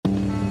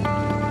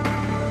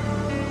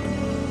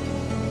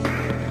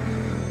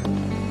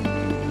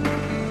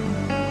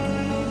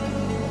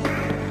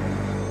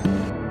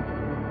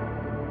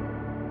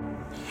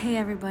Hey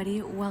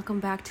everybody,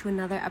 welcome back to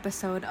another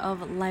episode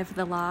of Life of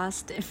the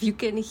Lost. If you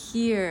can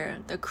hear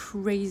the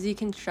crazy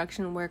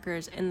construction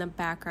workers in the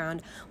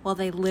background while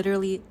they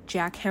literally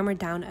jackhammer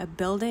down a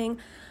building,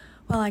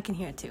 well, I can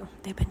hear it too.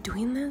 They've been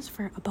doing this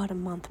for about a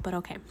month, but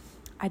okay,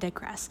 I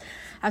digress.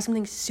 I have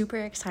something super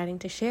exciting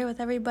to share with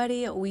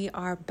everybody. We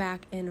are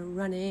back in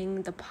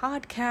running the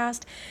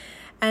podcast,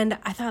 and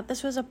I thought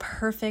this was a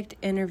perfect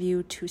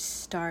interview to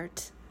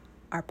start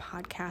our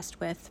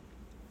podcast with.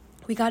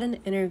 We got an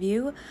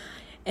interview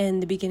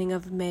in the beginning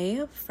of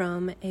May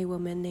from a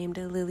woman named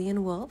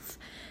Lillian Wolf,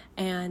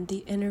 and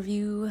the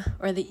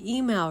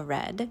email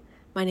read,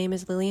 "My name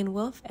is Lillian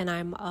Wolf and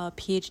I'm a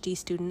PhD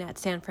student at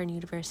Stanford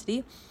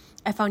University.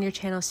 I found your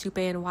channel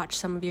Supay and watched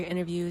some of your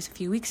interviews a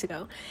few weeks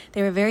ago.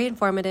 They were very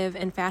informative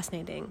and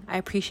fascinating. I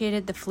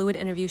appreciated the fluid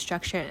interview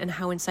structure and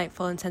how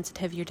insightful and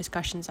sensitive your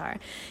discussions are.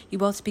 You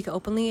both speak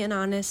openly and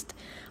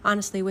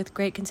honestly with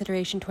great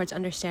consideration towards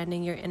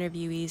understanding your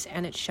interviewees,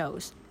 and it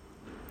shows.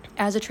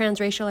 As a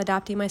transracial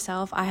adoptee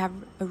myself, I have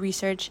a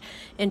research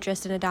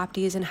interest in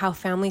adoptees and how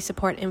family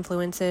support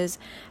influences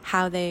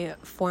how they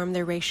form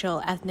their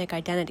racial ethnic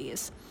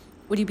identities.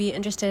 Would you be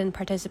interested in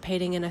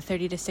participating in a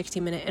 30 to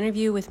 60-minute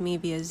interview with me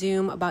via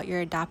Zoom about your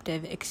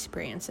adoptive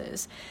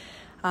experiences?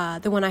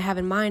 The one I have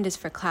in mind is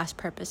for class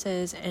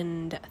purposes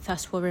and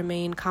thus will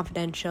remain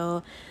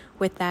confidential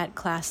with that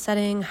class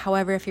setting.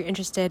 However, if you're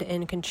interested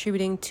in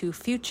contributing to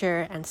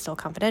future and still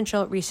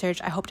confidential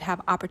research, I hope to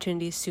have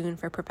opportunities soon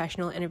for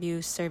professional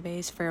interviews,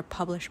 surveys for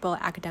publishable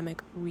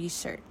academic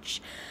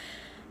research."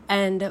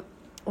 And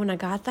when I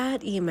got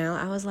that email,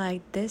 I was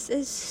like, this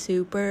is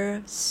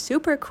super,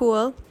 super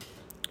cool.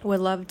 Would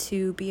love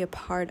to be a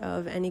part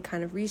of any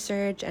kind of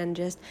research and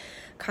just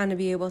kind of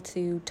be able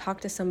to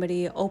talk to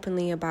somebody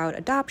openly about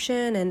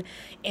adoption and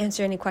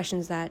answer any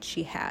questions that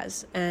she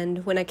has.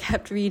 And when I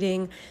kept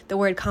reading the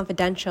word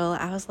confidential,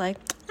 I was like,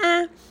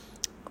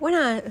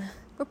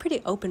 we're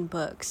pretty open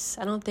books.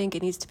 I don't think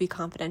it needs to be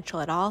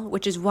confidential at all,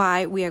 which is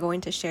why we are going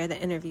to share the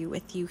interview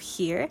with you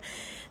here.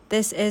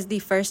 This is the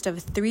first of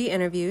 3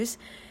 interviews.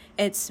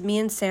 It's me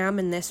and Sam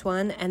in this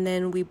one, and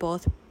then we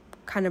both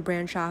kind of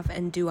branch off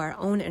and do our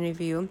own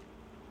interview.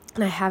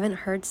 And I haven't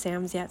heard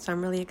Sam's yet, so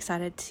I'm really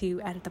excited to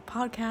edit the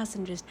podcast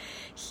and just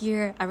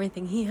hear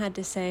everything he had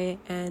to say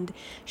and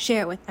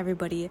share it with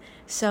everybody.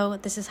 So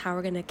this is how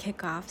we're going to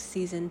kick off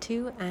season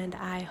 2, and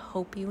I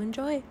hope you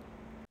enjoy.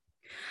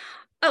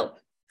 Oh,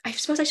 I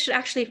suppose I should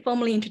actually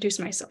formally introduce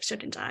myself,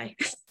 shouldn't I?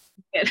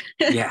 Good.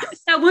 Yeah.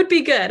 That would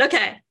be good.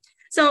 Okay.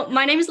 So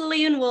my name is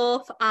Lillian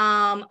Wolf.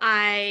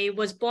 I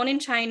was born in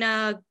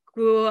China,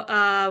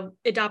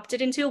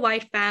 adopted into a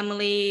white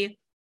family,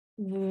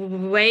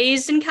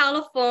 raised in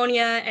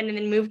California, and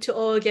then moved to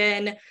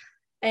Oregon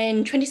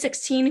in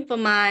 2016 for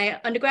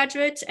my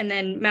undergraduate and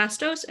then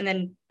master's. And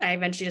then I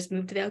eventually just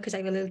moved there because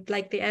I really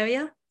liked the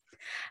area.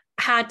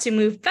 Had to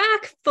move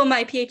back for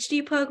my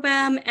PhD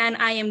program, and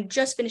I am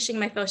just finishing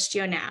my first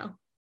year now.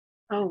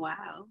 Oh,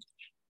 wow.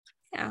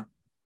 Yeah.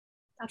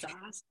 That's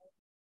awesome.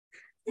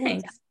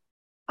 Thanks.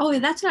 Oh,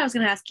 that's what I was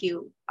going to ask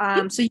you.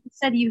 So you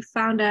said you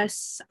found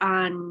us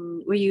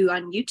were you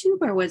on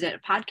YouTube or was it a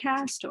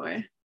podcast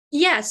or?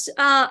 Yes.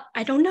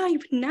 I don't know how you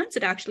pronounce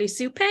it actually.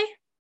 Supay?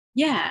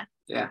 Yeah.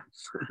 Yeah.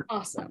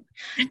 Awesome.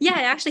 Yeah,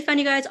 I actually found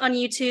you guys on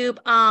YouTube.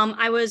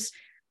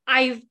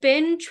 I've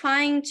been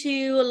trying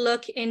to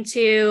look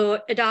into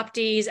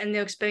adoptees and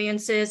their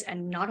experiences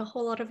and not a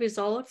whole lot of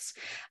results.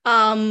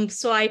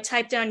 So I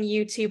typed on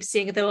YouTube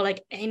seeing if there were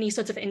like any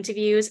sorts of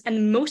interviews,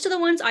 and most of the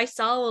ones I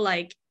saw were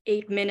like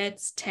 8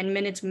 minutes, 10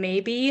 minutes,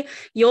 maybe.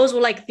 Yours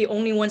were like the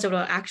only ones that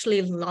were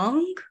actually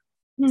long.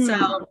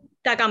 So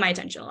that got my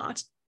attention a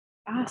lot.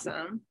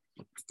 Awesome.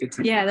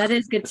 Yeah, that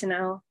is good to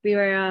know. We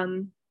were,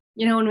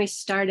 when we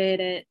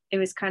started it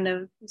was kind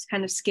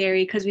of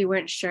scary because we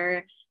weren't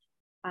sure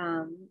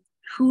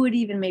who would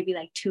even maybe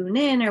like tune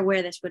in or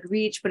where this would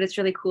reach, but it's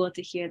really cool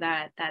to hear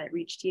that it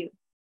reached you.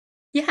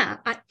 Yeah,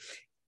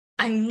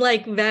 I'm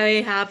like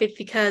very happy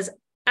because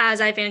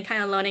as I've been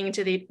kind of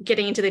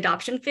getting into the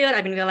adoption field,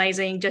 I've been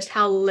realizing just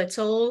how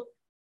little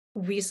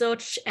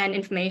research and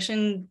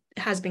information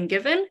has been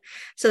given.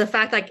 So the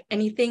fact like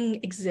anything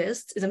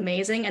exists is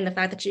amazing, and the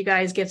fact that you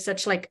guys give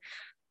such like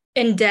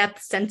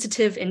in-depth,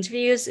 sensitive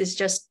interviews is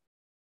just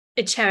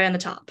a cherry on the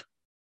top.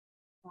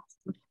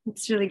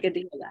 It's really good to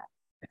hear that.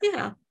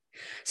 Yeah.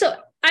 So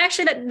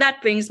that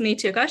brings me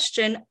to a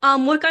question.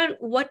 What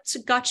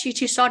got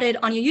you started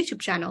on your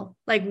YouTube channel?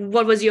 Like,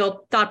 what was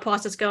your thought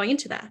process going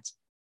into that?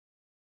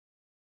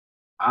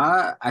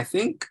 I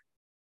think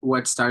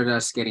what started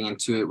us getting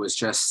into it was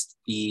just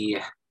the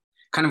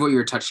kind of what you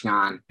were touching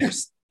on.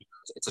 It's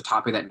a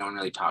topic that no one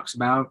really talks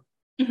about.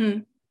 Mm-hmm.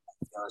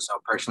 So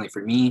personally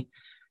for me,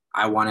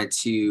 I wanted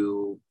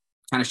to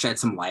kind of shed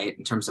some light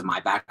in terms of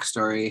my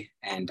backstory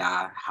and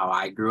how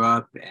I grew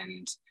up,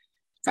 and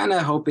kind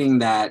of hoping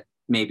that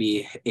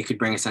maybe it could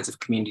bring a sense of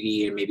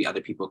community, and maybe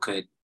other people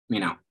could,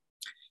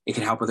 it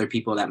could help other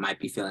people that might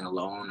be feeling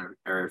alone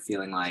or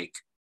feeling like,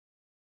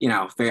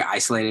 very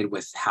isolated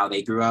with how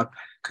they grew up,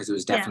 because it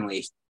was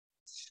definitely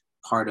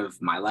part of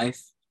my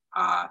life.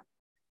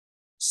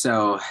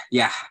 So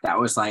yeah, that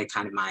was like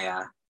kind of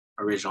my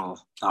original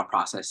thought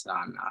process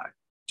on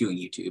doing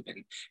YouTube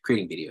and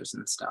creating videos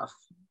and stuff.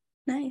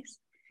 Nice.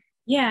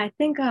 Yeah, I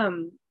think I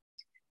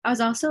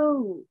was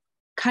also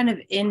kind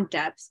of in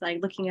depth,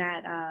 like looking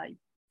at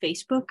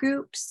Facebook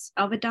groups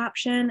of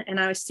adoption, and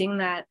I was seeing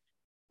that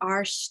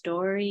our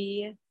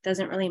story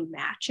doesn't really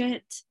match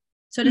it,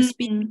 so to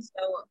speak.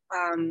 So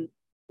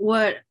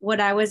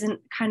what I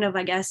wasn't kind of,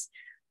 I guess,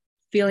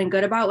 feeling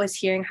good about was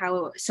hearing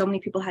how so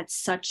many people had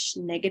such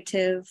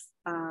negative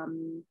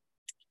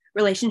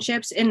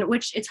relationships, in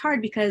which it's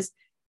hard because,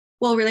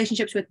 well,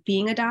 relationships with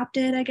being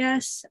adopted, I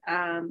guess.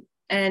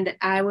 And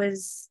I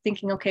was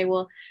thinking, okay,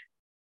 well,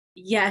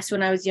 yes,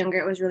 when I was younger,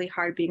 it was really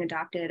hard being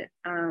adopted.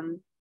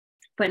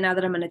 But now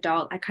that I'm an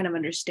adult, I kind of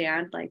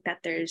understand like that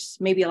there's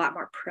maybe a lot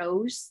more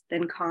pros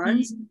than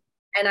cons. Mm-hmm.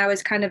 And I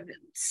was kind of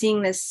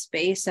seeing this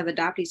space of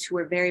adoptees who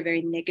were very,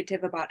 very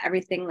negative about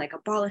everything, like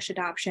abolish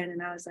adoption.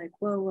 And I was like,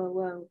 whoa,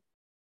 whoa,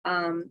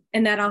 whoa.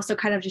 And that also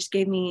kind of just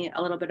gave me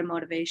a little bit of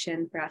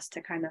motivation for us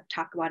to kind of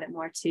talk about it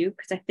more too,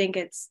 because I think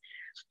it's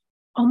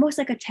almost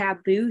like a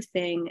taboo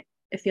thing.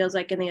 It feels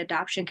like in the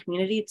adoption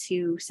community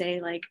to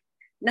say like,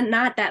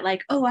 not that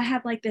like, oh, I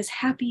have like this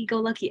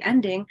happy-go-lucky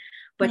ending,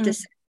 but to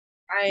say,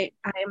 I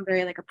am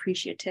very like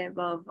appreciative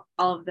of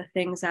all of the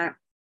things that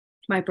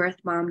my birth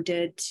mom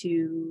did to,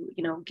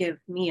 you know, give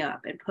me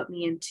up and put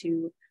me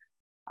into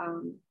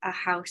a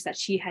house that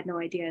she had no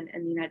idea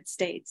in the United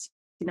States.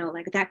 You know,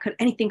 like that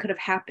anything could have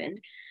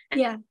happened.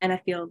 Yeah. And I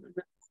feel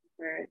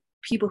for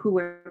people who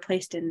were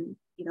placed in,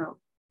 you know,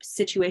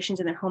 situations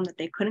in their home that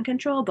they couldn't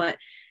control, but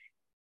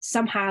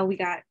somehow we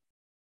got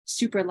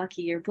super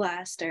lucky or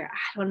blessed, or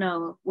I don't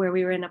know, where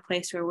we were in a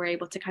place where we're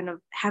able to kind of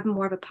have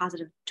more of a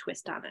positive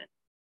twist on it.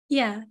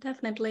 Yeah,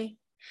 definitely.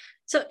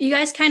 So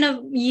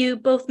you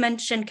both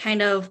mentioned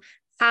kind of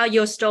how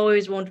your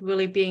stories weren't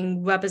really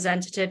being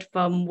represented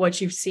from what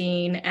you've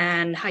seen,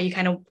 and how you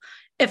kind of,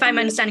 if I'm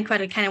understanding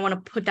correctly, kind of want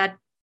to put that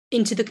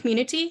into the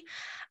community.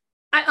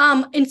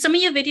 In some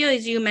of your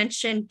videos, you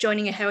mentioned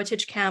joining a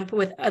heritage camp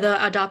with other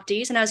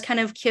adoptees, and I was kind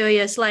of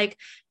curious, like,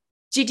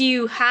 did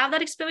you have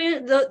that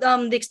experience,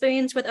 the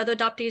experience with other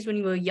adoptees when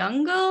you were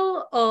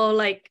younger, or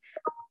like,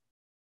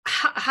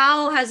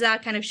 how has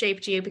that kind of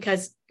shaped you?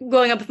 Because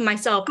growing up with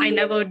myself, I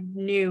never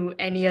knew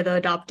any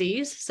other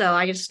adoptees, so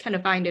I just kind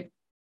of find it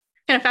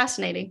kind of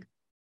fascinating.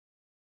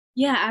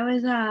 Yeah, I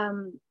was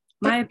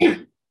my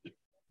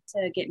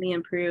to get me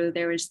in Peru,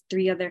 there was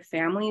 3 or 4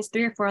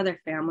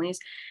 other families,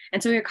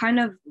 and so we were kind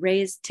of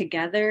raised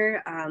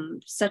together,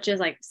 such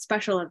as like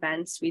special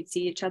events, we'd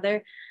see each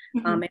other.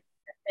 It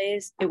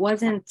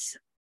wasn't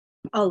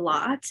a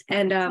lot,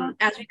 and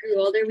as we grew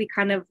older, we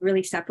kind of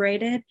really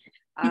separated.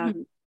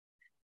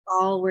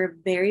 All were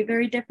very,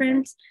 very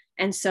different,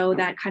 and so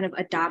that kind of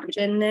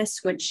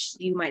adoptionness, which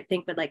you might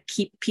think would like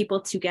keep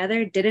people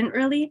together, didn't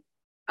really.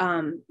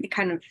 It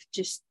kind of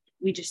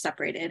we just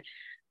separated.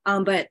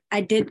 But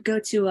I did go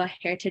to a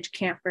heritage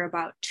camp for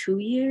about 2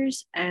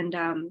 years, and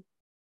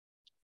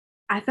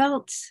I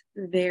felt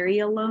very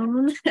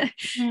alone.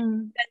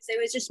 It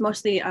was just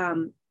mostly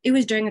it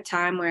was during a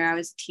time where I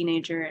was a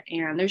teenager,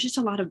 and there's just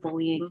a lot of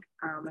bullying,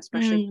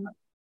 especially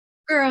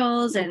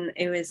girls, and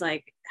it was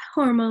like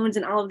hormones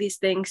and all of these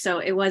things, so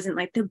it wasn't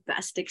like the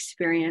best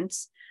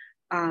experience.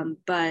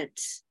 But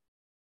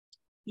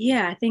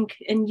yeah, I think,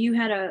 and you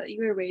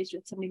were raised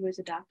with somebody who was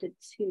adopted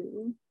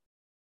too.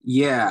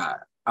 Yeah.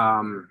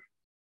 I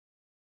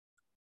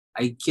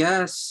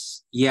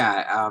guess there's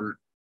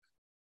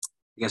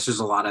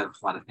a lot of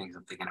things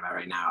I'm thinking about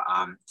right now.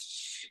 I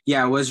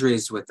was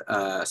raised with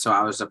so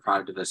I was a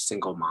product of a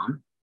single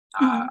mom.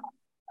 I didn't have a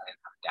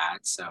dad,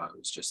 so it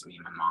was just me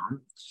and my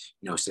mom,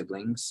 no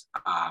siblings.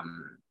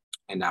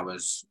 And I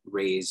was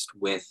raised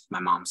with my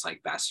mom's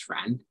like best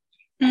friend,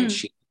 and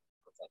she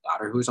has a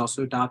daughter who was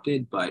also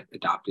adopted, but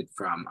adopted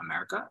from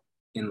America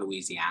in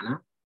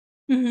Louisiana.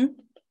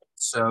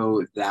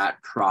 So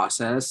that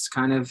process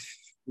kind of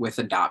with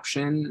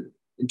adoption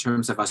in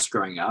terms of us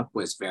growing up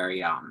was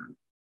very I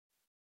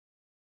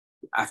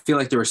feel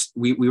like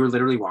we were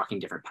literally walking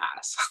different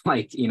paths.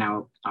 Like, you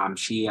know,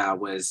 she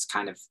was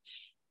kind of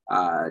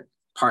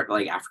part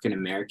like African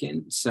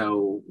American,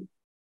 so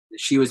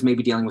she was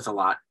maybe dealing with a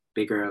lot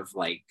bigger of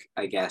like,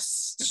 I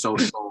guess,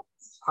 social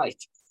like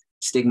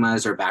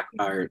stigmas or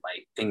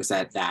like things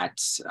that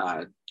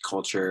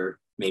culture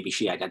maybe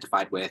she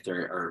identified with,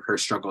 or her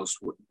struggles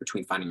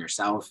between finding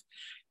herself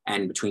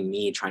and between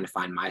me trying to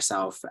find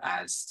myself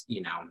as,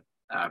 you know,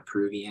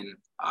 Peruvian.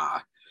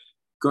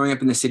 Growing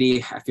up in the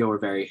city, I feel we're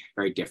very,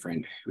 very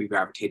different. We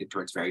gravitated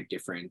towards very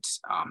different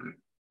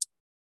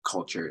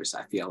cultures.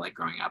 I feel like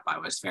growing up, I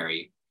was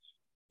very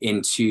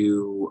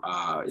into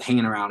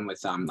hanging around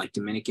with like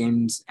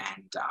Dominicans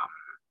and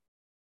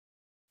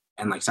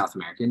like South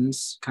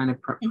Americans kind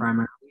of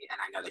primarily. And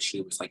I know that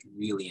she was like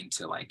really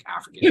into like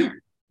African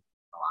American,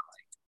 a lot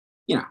like,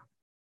 you know,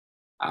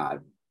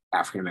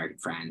 African American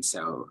friends.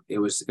 So it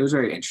was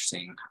very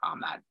interesting,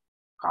 that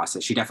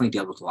process. She definitely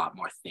dealt with a lot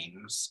more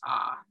things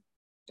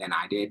than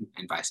I did,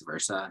 and vice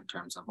versa, in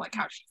terms of like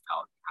how she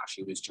felt, how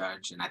she was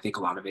judged. And I think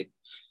a lot of it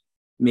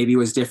maybe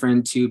was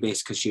different too,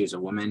 based because she was a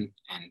woman,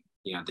 and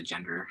the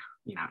gender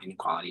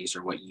inequalities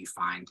or what you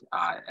find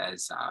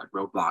as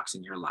roadblocks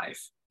in your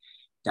life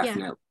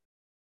definitely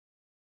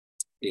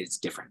is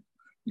different.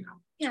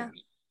 Yeah.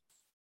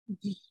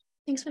 Mhm.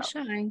 Thanks for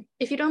sharing.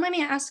 If you don't mind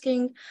me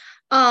asking,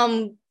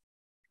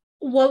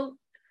 what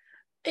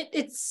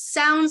it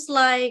sounds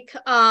like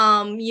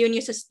you and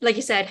your sister, like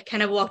you said,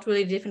 kind of walked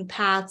really different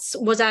paths.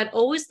 Was that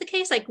always the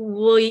case? Like,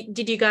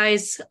 did you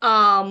guys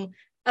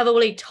ever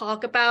really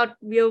talk about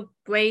your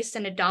race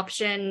and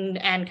adoption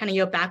and kind of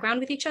your background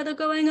with each other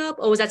growing up,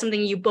 or was that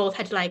something you both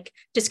had to like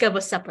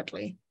discover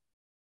separately?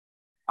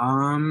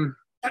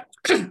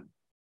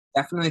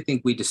 Definitely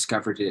think we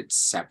discovered it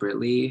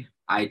separately.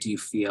 I do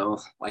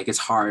feel like it's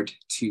hard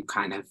to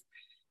kind of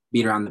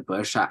beat around the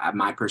bush.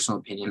 My personal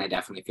opinion, I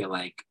definitely feel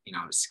like,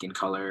 skin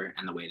color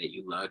and the way that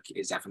you look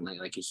is definitely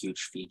like a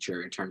huge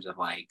feature in terms of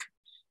like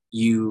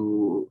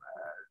you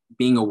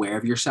being aware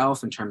of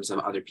yourself in terms of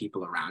other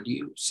people around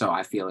you. So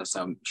I feel as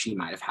though she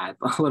might have had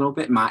a little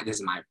bit, this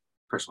is my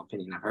personal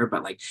opinion of her,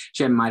 but like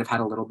she might have had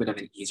a little bit of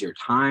an easier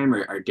time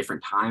or a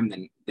different time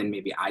than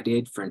maybe I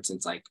did. For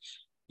instance, like,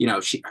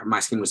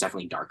 my skin was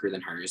definitely darker than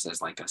hers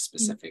as like a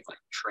specific like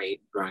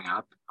trait growing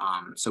up.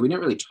 So we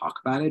didn't really talk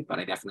about it, but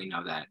I definitely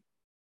know that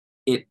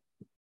it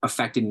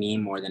affected me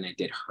more than it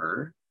did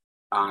her.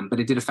 But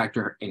it did affect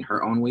her in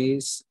her own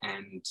ways.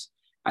 And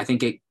I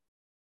think it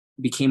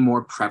became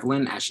more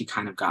prevalent as she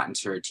kind of got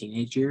into her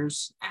teenage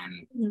years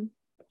and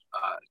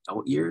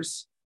adult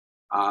years.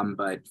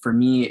 But for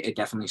me, it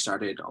definitely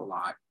started a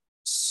lot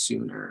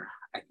sooner,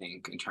 I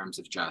think, in terms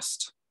of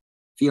just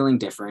feeling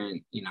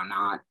different,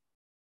 not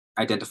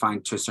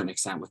identifying to a certain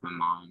extent with my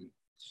mom.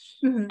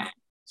 And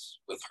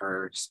with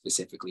her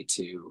specifically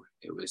too,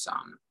 it was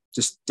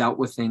just dealt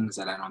with things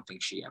that I don't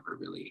think she ever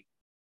really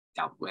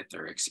dealt with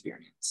or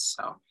experienced.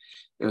 So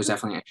it was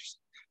definitely an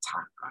interesting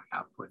time growing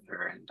up with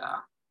her and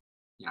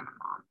my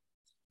mom.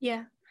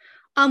 Yeah.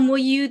 Were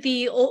you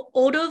the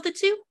older of the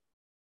two?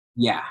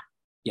 Yeah.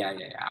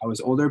 I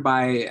was older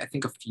by I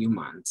think a few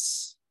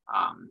months.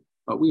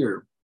 But we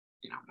were,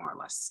 more or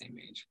less the same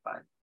age.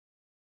 But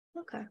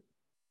okay.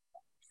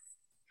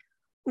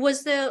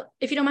 Was there,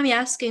 if you don't mind me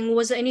asking,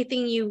 was there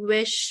anything you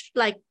wish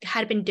like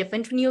had been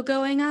different when you were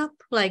growing up?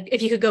 Like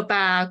if you could go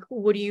back,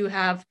 would you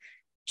have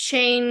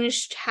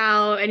changed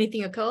how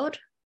anything occurred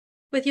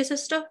with your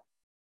sister?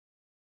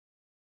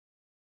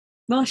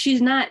 Well,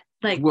 she's not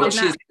like. Well,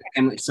 she's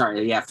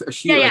sorry, yeah,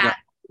 she yeah.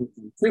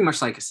 Pretty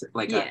much like a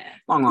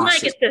long lost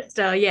like sister. A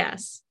sister,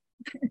 yes.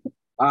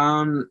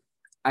 I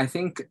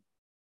think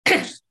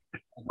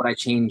would I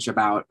change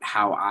about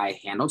how I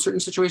handled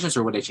certain situations,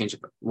 or what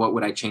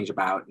would I change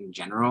about in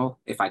general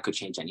if I could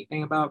change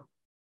anything about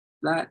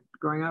that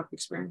growing up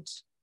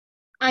experience?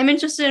 I'm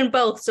interested in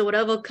both, so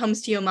whatever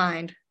comes to your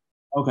mind.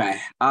 Okay.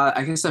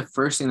 I guess the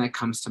first thing that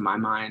comes to my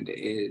mind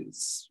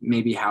is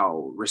maybe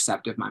how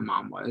receptive my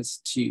mom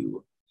was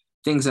to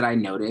things that I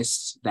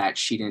noticed that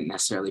she didn't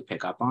necessarily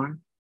pick up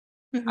on.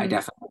 I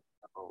definitely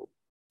know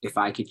if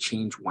I could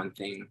change one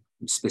thing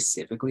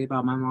specifically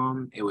about my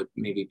mom, it would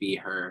maybe be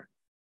her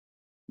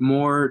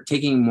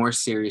taking more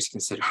serious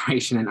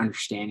consideration and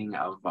understanding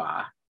of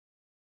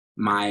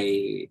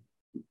my,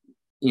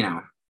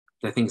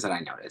 the things that I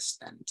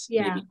noticed, and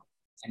maybe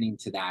tending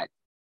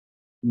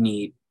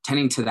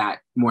to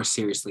that more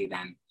seriously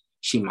than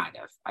she might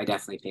have. I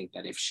definitely think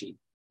that if she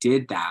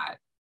did that,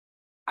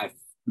 I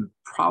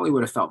probably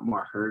would have felt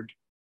more heard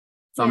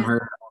from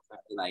her,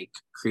 like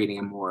creating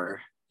a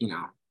more,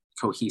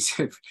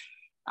 cohesive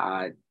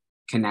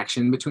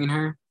connection between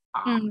her.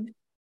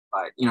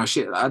 But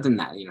she, other than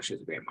that, she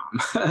was a great mom.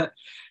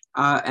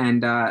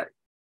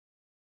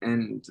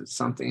 And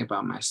something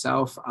about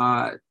myself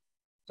that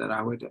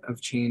I would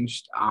have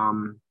changed.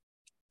 I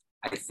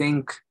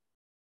think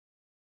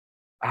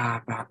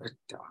about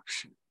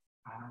adoption.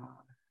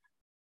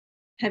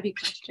 Heavy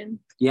question.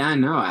 Yeah,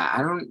 no, I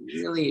don't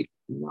really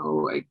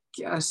know. I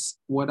guess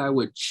what I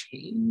would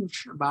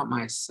change about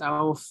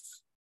myself.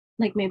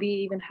 Like maybe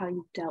even how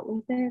you dealt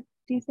with it.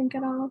 Do you think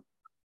at all?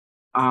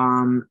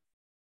 I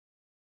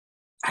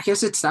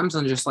guess it stems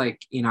on just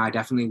like, I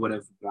definitely would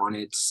have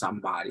wanted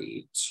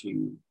somebody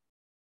to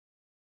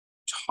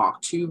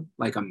talk to,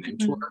 like a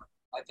mentor,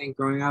 I think,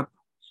 growing up.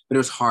 But it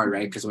was hard,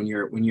 right? Because when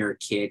you're a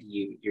kid,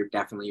 you're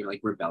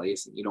like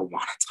rebellious and you don't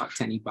want to talk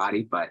to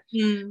anybody. But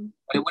it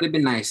would have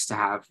been nice to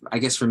have, I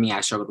guess for me, I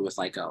struggled with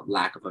like a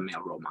lack of a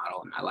male role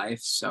model in my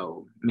life.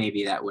 So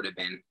maybe that would have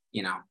been,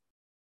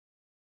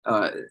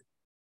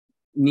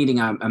 needing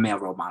a male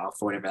role model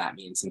for whatever that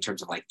means in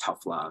terms of like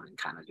tough love and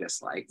kind of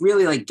just like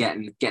really like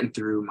getting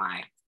through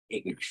my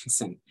ignorance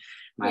and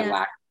my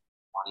lack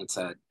of wanting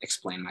to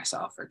explain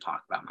myself or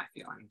talk about my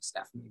feelings.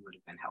 Definitely would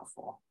have been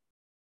helpful.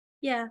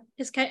 Yeah,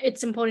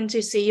 it's important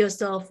to see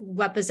yourself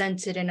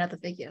represented in other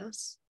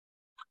figures.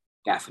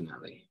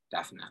 Definitely.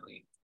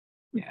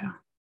 Yeah.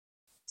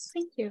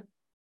 Thank you.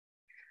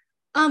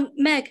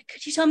 Meg,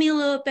 could you tell me a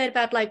little bit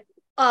about like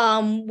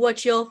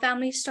what your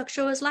family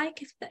structure was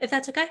like, if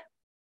that's okay?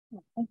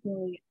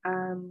 Okay.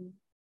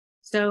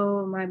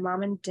 So my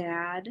mom and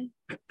dad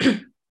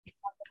have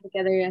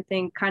together, I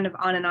think, kind of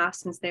on and off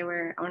since they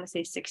were, I want to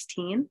say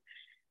 16.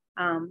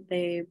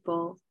 They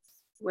both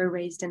were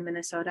raised in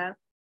Minnesota.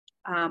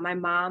 My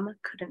mom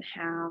couldn't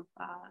have,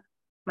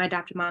 my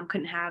adopted mom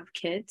couldn't have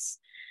kids.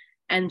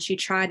 And she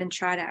tried and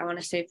tried it, I want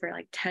to say, for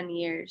like 10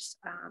 years,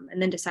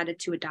 and then decided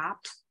to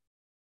adopt.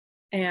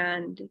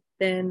 And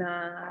then,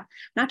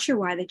 not sure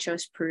why they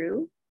chose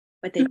Peru,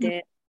 but they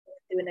did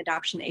through an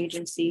adoption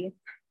agency.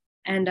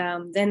 And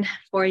then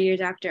 4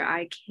 years after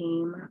I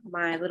came,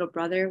 my little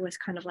brother was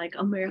kind of like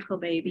a miracle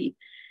baby.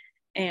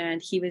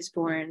 And he was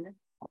born.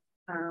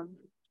 I'm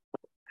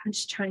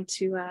just trying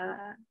to,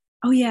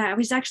 oh yeah, I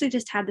was actually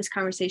just had this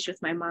conversation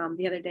with my mom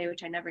the other day,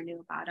 which I never knew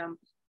about him.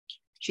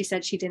 She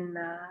said she didn't,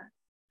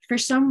 for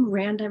some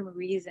random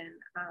reason,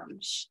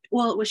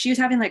 she was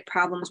having like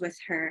problems with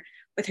her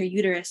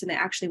uterus, and they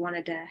actually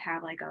wanted to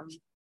have like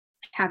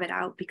have it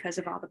out because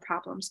of all the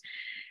problems.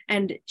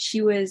 And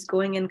she was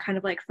going in kind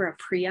of like for a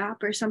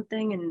pre-op or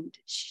something, and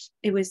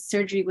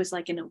surgery was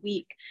like in a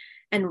week.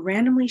 And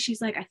randomly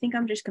she's like, I think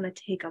I'm just going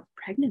to take a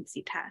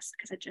pregnancy test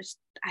because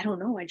I don't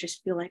know, I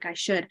just feel like I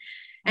should.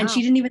 And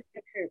she didn't even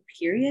get her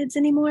periods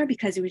anymore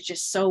because it was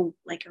just so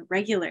like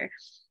irregular.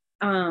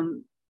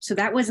 So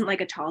that wasn't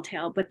like a tall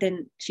tale, but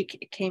then she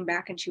came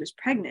back and she was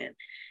pregnant.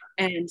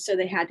 And so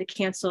they had to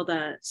cancel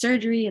the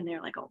surgery, and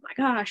they're like, oh my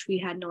gosh, we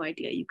had no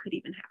idea you could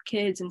even have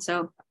kids. And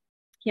so,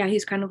 yeah,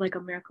 he's kind of like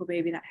a miracle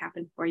baby that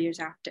happened 4 years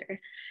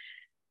after.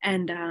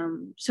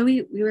 And so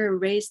we were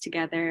raised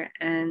together,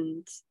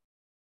 and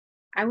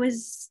it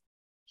was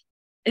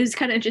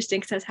kind of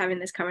interesting because I was having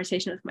this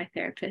conversation with my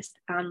therapist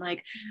on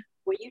like,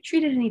 were you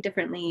treated any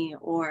differently,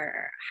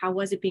 or how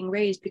was it being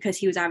raised? Because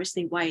he was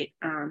obviously white,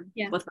 both my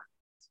parents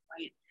were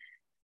white.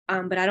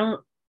 But I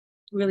don't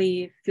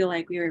really feel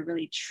like we were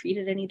really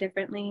treated any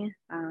differently.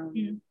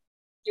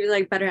 He was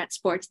like better at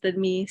sports than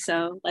me,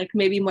 so like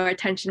maybe more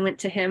attention went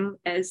to him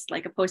as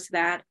like opposed to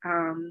that.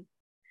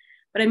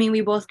 But I mean,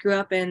 we both grew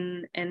up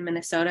in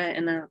Minnesota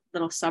in a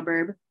little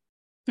suburb,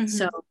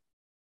 so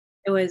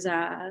it was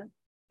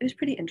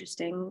pretty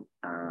interesting.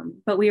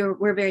 But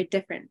we're very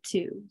different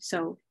too.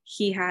 So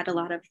he had a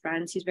lot of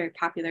friends. He's very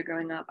popular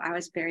growing up. I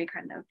was very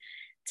kind of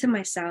to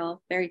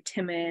myself, very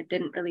timid,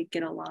 didn't really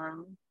get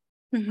along.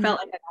 Felt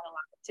like I got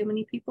along with too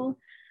many people.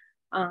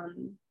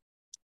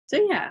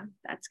 So yeah,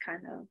 that's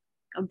kind of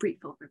a brief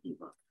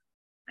overview of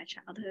my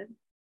childhood.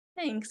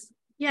 Thanks.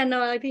 Yeah,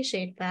 no, I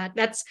appreciate that.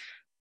 That's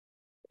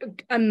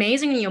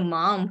amazing in your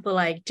mom for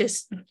like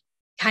just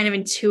kind of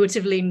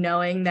intuitively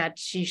knowing that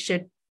she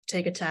should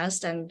take a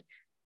test, and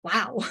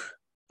wow,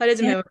 that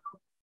is amazing.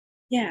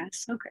 Yeah,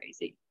 so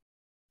crazy.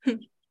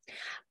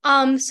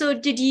 So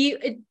did you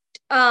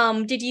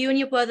and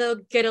your brother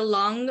get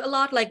along a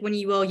lot, like when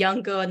you were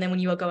younger and then when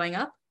you were growing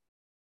up?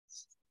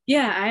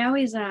 Yeah, I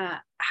always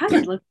how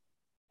did look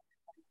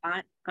a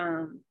lot.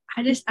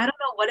 I don't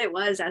know what it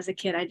was as a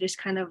kid. I just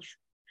kind of,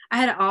 I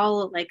had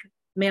all like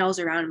males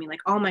around me.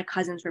 Like all my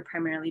cousins were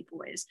primarily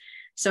boys,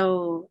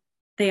 so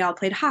they all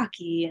played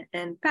hockey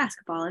and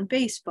basketball and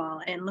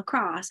baseball and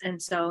lacrosse.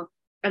 And so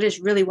I just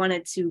really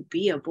wanted to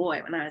be a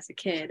boy when I was a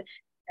kid.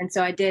 And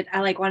so I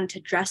like wanted to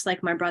dress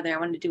like my brother. I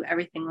wanted to do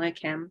everything like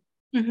him.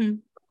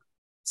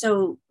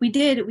 So we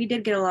did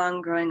get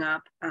along growing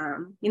up.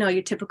 You know,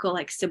 your typical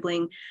like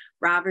sibling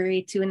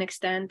rivalry to an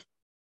extent.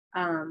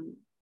 But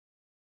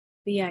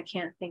yeah, I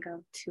can't think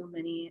of too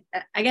many.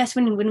 I guess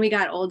when we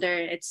got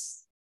older,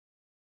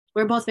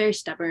 we're both very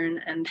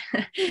stubborn, and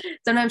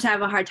sometimes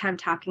have a hard time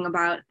talking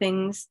about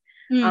things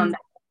that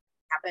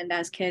happened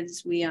as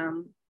kids. We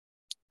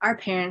our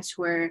parents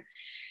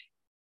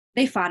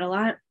they fought a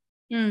lot,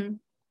 and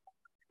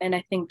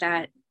I think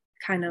that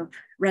kind of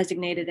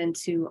resonated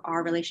into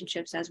our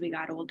relationships as we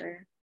got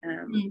older.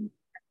 Having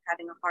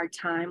a hard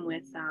time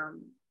with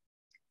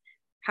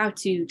how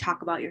to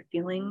talk about your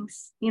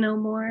feelings, you know,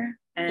 more.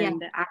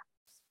 And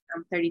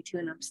I'm 32,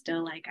 and I'm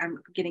still like,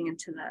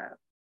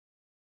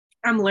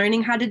 I'm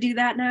learning how to do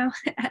that now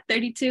at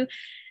 32.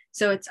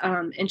 So it's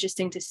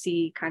interesting to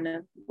see kind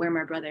of where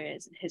my brother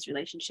is in his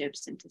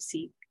relationships, and to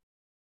see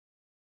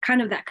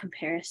kind of that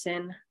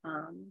comparison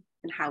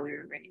and how we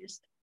were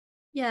raised.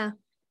 Yeah.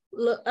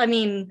 I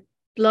mean,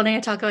 learning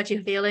to talk about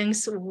your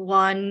feelings,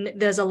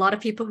 there's a lot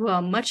of people who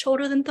are much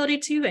older than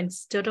 32 and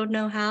still don't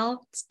know how.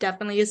 It's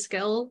definitely a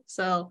skill.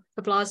 So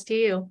applause to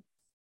you.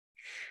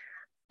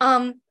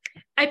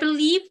 I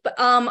believe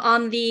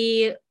on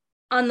the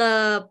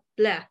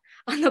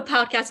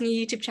podcast and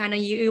your YouTube channel,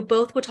 you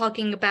both were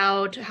talking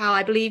about how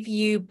I believe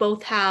you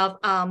both have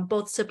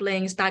both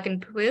siblings back in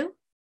Peru.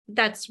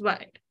 That's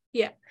right.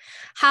 Yeah.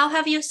 How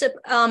have you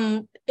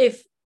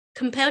if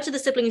compared to the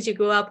siblings you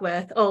grew up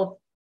with, or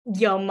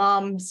your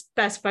mom's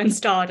best friend's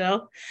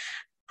daughter,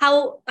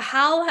 how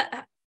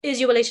is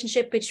your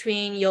relationship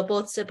between your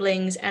both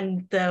siblings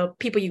and the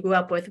people you grew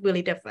up with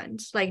really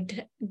different?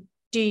 Like,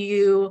 can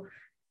you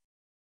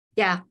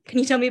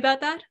tell me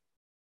about that?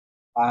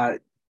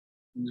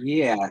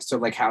 Yeah. So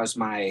like, how's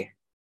my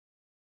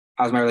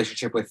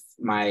relationship with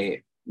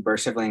my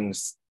birth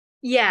siblings?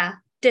 Yeah,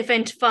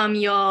 different from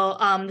your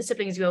the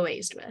siblings you were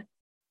raised with.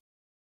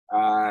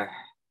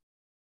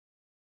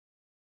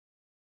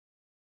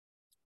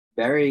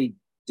 very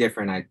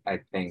different. I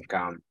think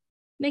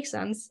Makes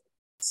sense.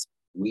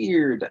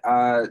 weird.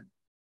 I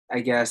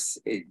guess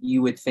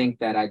you would think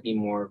that I'd be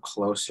more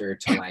closer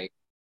to like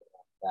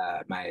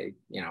my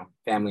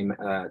family,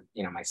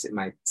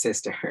 my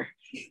sister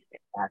in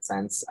that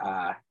sense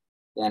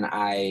than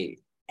I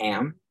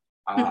am.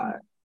 I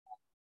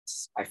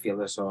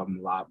feel as though I'm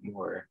a lot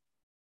more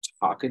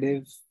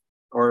talkative,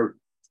 or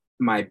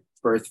my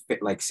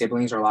like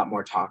siblings are a lot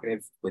more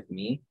talkative with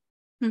me,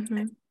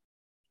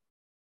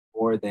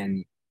 more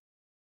than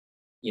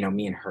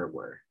me and her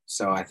were.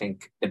 So I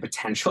think the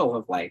potential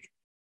of like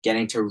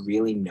getting to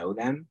really know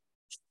them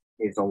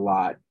is a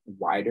lot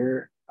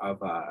wider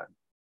of a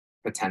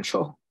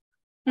potential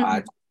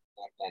than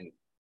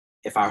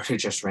if I were to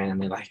just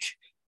randomly like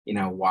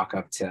walk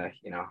up to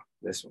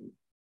this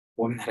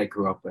woman that I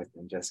grew up with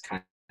and just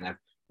kind of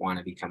want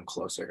to become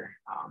closer.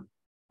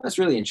 That's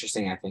really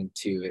interesting, I think,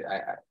 too.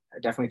 I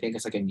definitely think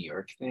it's like a New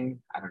York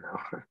thing. I don't know.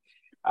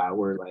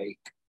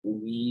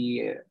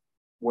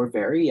 We're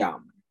very I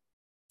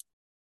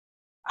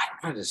don't know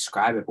how to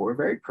describe it, but we're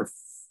very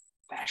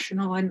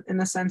professional in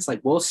a sense.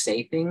 Like we'll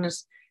say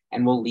things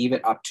and we'll leave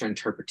it up to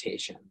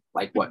interpretation,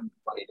 like what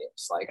it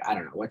is. Like I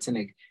don't know, what's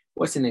an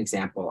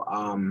example?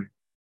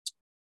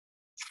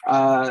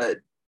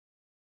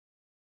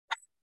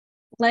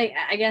 Like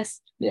I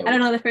guess yeah, I don't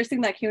know. The first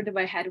thing that came to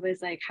my head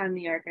was like how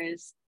New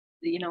Yorkers,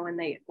 when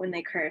they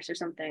curse or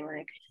something,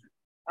 like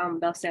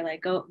they'll say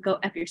like go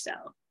F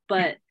yourself,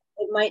 but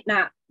it might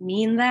not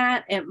mean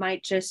that. It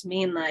might just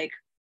mean like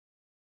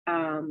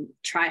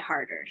try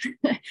harder,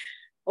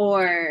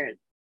 or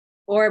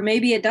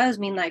maybe it does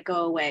mean like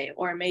go away,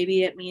 or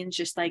maybe it means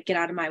just like get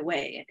out of my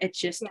way. It's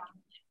just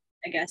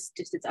I guess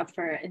just it's up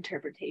for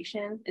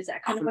interpretation. Is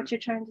that kind of what you're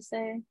trying to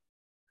say?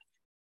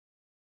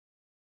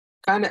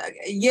 Kind of,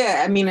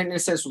 yeah. I mean, in a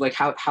sense, like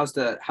how's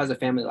the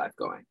family life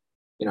going?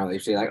 They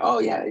say like, oh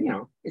yeah,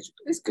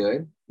 it's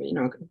good, but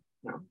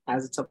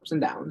has its ups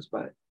and downs,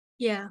 but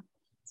yeah,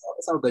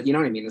 it's all good. You know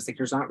what I mean? It's like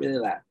there's not really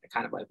that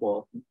kind of like,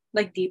 well,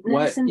 like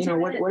deepness.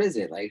 What is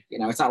it like?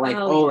 It's not like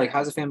like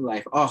how's the family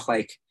life? Oh,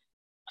 like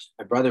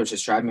my brother was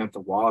just driving me up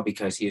the wall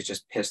because he was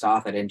just pissed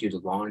off I didn't do the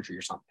laundry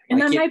or something. And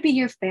like, that might be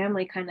your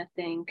family kind of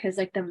thing, because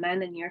like the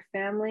men in your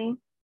family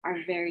are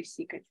very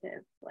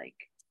secretive, like.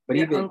 But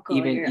even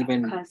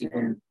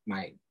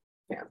my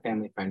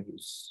family friend who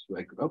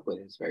I grew up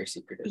with is very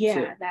secretive. Yeah,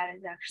 too. That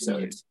is actually. So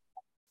it's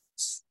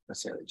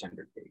necessarily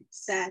gender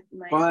based.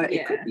 But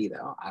it could be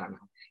though. I don't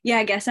know. Yeah,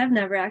 I guess I've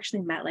never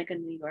actually met like a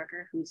New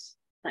Yorker who's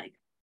like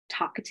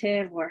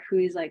talkative or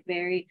who's like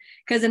very,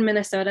 because in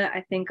Minnesota I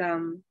think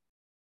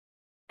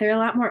they're a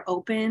lot more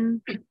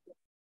open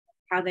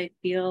how they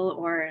feel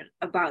or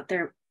about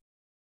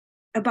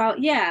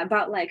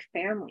like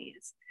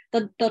families.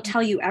 They'll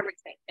tell you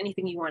everything,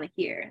 anything you want to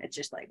hear. It's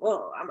just like,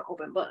 whoa, I'm an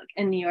open book.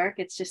 In New York,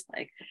 it's just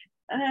like,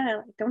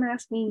 don't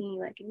ask me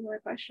like any more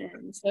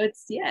questions. So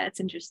it's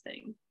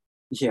interesting.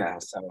 Yeah,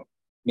 so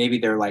maybe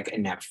they're like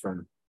inept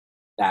from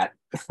that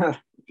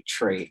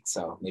trait.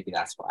 So maybe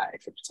that's why I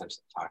could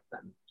potentially talk to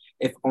them.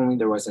 If only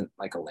there wasn't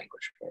like a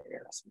language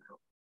barrier. Somehow.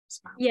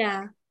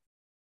 Yeah.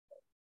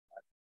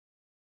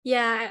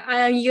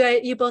 Yeah,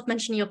 you both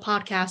mentioned your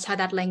podcast, how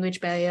that language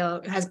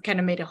barrier has kind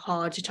of made it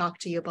hard to talk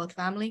to your both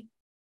family.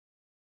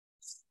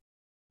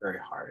 Very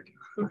hard.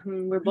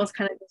 We're both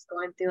kind of just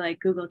going through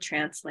like Google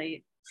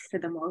Translate for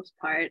the most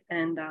part,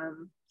 and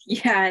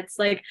it's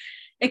like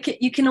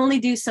you can only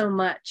do so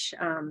much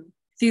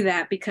through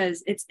that,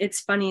 because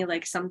it's funny,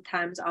 like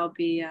sometimes I'll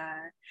be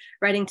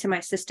writing to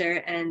my sister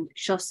and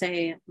she'll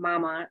say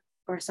mama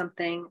or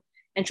something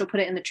and she'll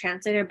put it in the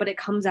translator, but it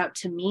comes out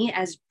to me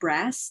as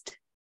breast,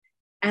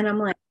 and I'm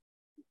like,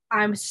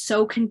 I'm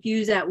so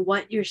confused at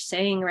what you're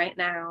saying right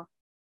now.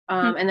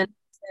 And then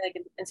like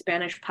in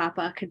Spanish,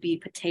 papa could be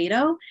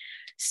potato.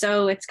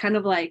 So it's kind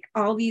of like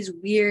all these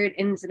weird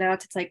ins and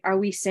outs. It's like, are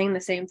we saying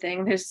the same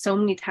thing? There's so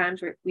many times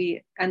where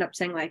we end up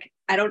saying like,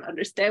 I don't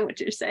understand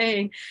what you're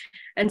saying.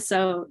 And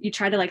so you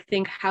try to like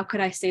think, how could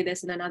I say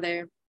this in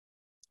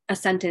a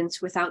sentence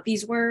without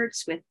these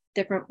words, with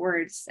different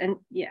words? And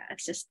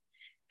it's just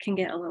can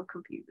get a little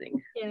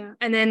confusing. Yeah.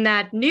 And then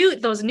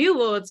those new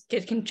words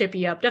can trip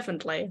you up,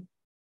 definitely.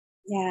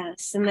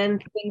 Yes, and then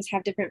things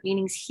have different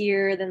meanings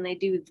here than they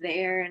do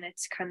there, and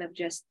it's kind of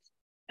just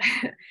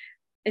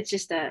it's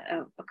just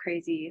a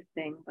crazy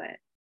thing, but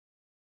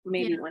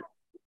maybe one.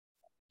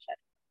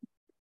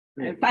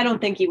 I don't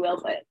think you will,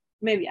 but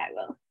maybe I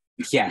will.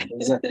 Yeah,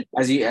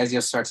 as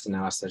you'll start to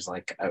know us, there's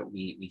like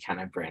we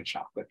kind of branch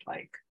off with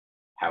like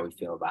how we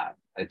feel about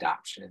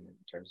adoption in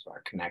terms of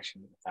our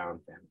connection with our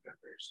own family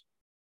members.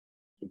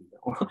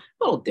 A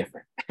little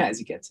different as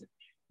you get to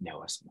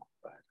know us more,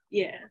 but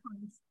yeah.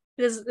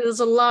 There's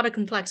a lot of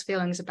complex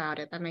feelings about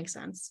it. That makes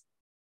sense.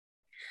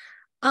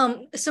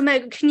 So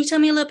Meg, can you tell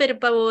me a little bit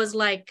about what was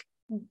like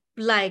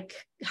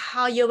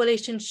how your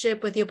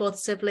relationship with your both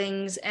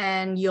siblings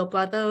and your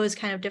brother was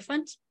kind of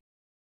different?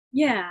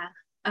 Yeah.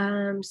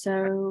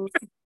 So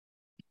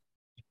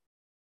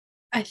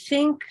I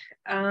think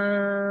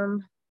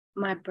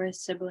my birth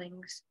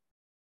siblings,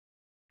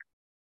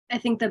 I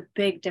think the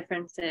big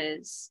difference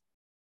is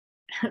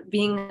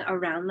being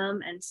around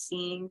them and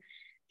seeing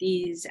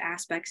these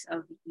aspects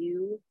of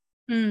you,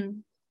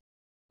 and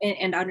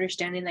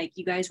understanding like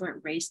you guys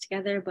weren't raised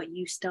together, but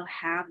you still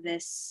have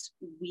this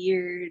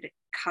weird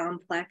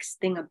complex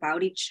thing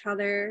about each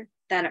other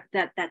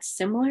that's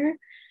similar.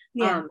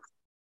 Yeah.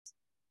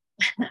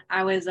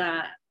 I was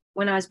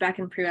when I was back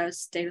in Peru, I was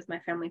stayed with my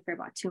family for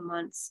about 2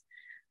 months,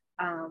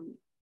 about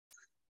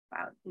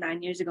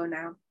 9 years ago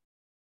now.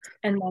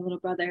 And my little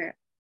brother,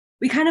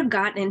 we kind of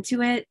got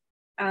into it.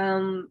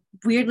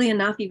 Weirdly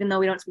enough, even though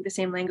we don't speak the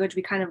same language,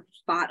 we kind of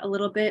fought a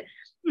little bit.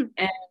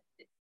 And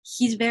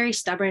he's very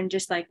stubborn,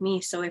 just like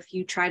me. So if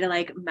you try to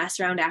like mess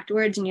around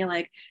afterwards and you're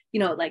like, you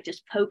know, like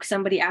just poke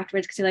somebody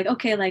afterwards because you're like,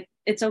 okay, like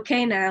it's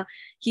okay now,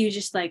 he was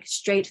just like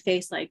straight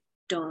face, like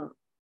don't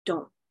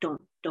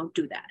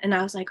do that. And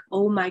I was like,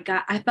 oh my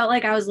God, I felt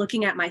like I was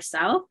looking at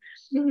myself,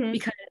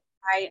 because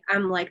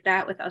I'm like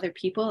that with other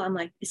people. I'm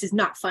like, this is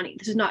not funny.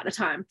 This is not a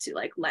time to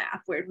like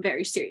laugh. We're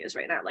very serious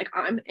right now. Like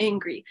I'm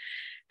angry.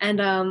 And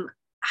I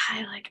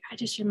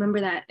just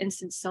remember that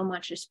instance so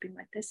much, just being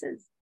like, this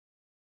is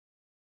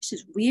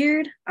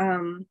weird.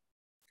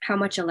 How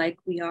much alike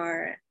we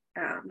are,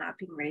 not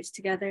being raised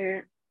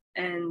together.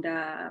 And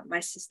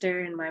my sister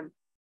and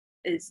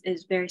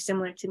is very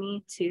similar to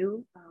me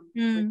too.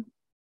 And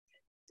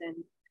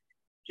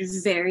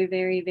very,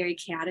 very, very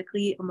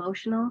chaotically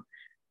emotional.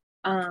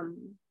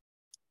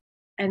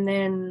 And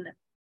then,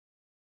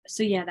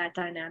 so yeah, that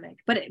dynamic,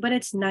 but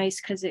it's nice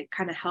because it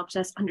kind of helps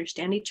us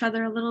understand each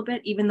other a little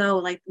bit, even though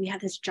like we have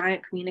this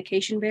giant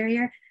communication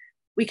barrier,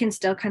 we can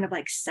still kind of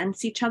like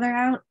sense each other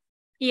out.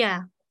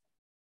 Yeah.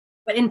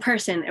 But in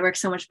person, it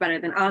works so much better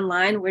than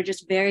online. We're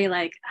just very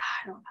like,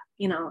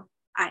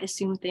 I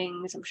assume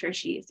things. I'm sure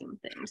she assumed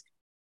things.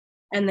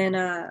 And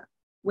then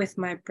with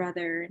my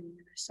brother in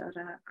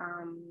Minnesota,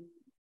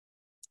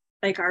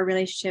 like our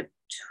relationship,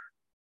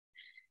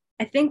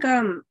 I think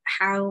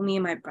how me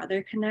and my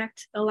brother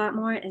connect a lot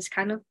more is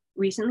kind of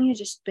recently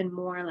just been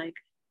more like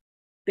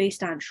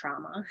based on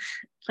trauma.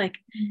 Like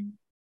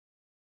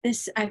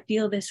this, I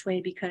feel this way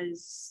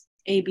because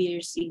A, B,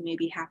 or C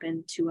maybe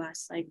happened to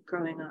us like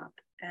growing up,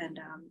 and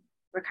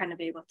we're kind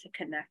of able to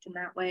connect in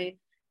that way.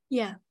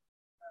 Yeah.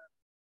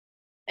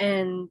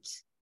 And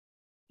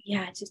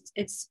yeah,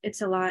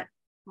 it's a lot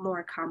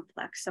more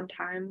complex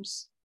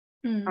sometimes,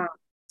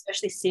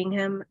 especially seeing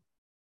him.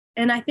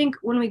 And I think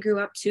when we grew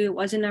up too,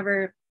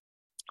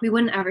 we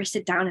wouldn't ever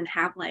sit down and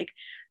have like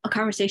a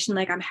conversation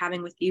like I'm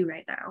having with you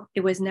right now.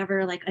 It was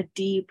never like a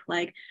deep,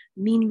 like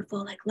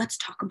meaningful, like let's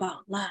talk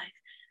about life.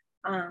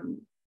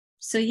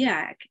 So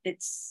yeah,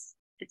 it's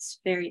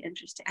very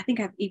interesting. I think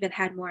I've even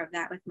had more of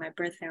that with my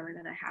birth family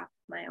than I have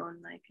my own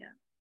like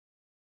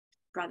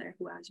brother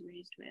who I was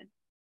raised with.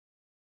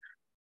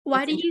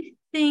 Why do you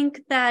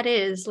think that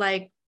is?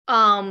 Like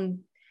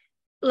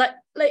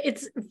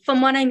it's,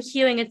 from what I'm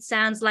hearing, it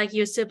sounds like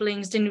your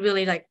siblings didn't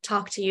really like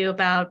talk to you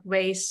about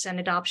race and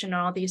adoption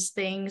and all these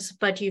things,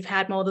 but you've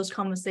had more of those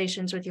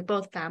conversations with your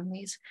both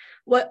families.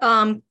 What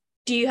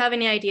do you have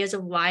any ideas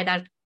of why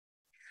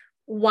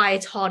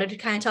it's harder to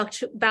kind of talk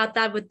about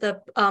that with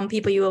the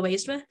people you were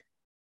raised with?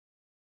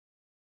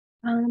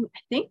 I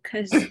think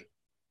because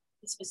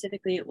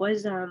specifically it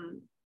was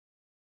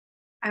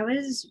I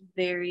was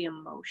very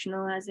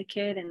emotional as a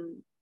kid,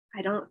 and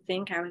I don't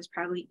think I was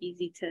probably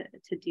easy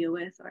to deal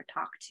with or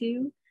talk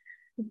to.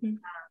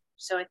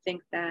 So I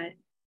think that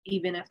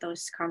even if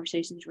those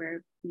conversations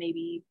were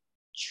maybe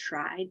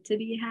tried to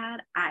be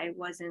had, I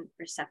wasn't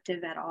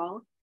receptive at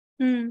all.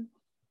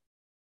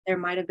 There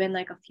might have been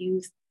like a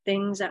few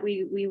things that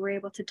we were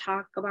able to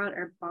talk about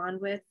or bond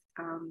with.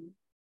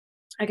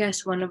 I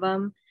guess one of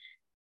them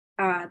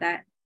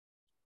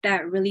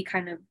that really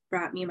kind of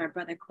brought me and my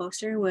brother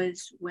closer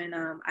was when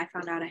I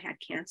found out I had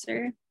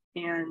cancer.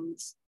 And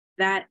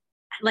that,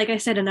 like I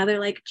said, another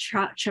like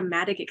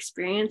traumatic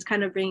experience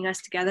kind of bringing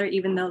us together,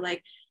 even though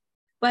like,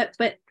 but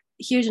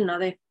here's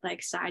another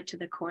like side to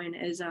the coin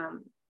is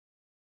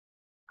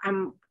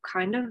I'm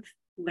kind of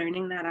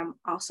learning that I'm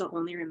also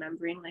only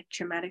remembering like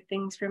traumatic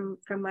things from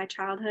my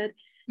childhood,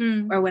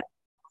 or what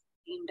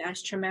deemed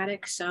as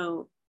traumatic.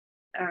 So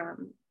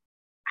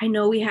I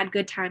know we had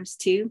good times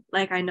too.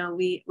 Like I know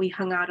we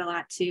hung out a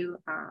lot too.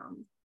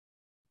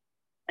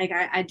 Like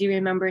I do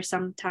remember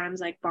sometimes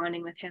like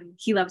bonding with him.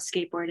 He loved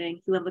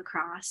skateboarding, he loved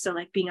lacrosse. So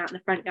like being out in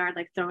the front yard,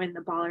 like throwing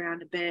the ball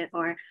around a bit,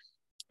 or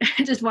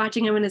just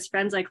watching him and his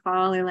friends like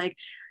fall, or like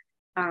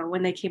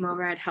when they came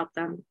over, I'd help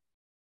them.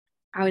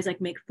 I always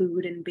like make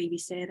food and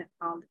babysit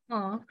all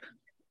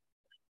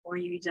 4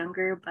 years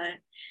younger. But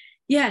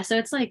yeah, so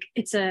it's like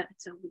it's a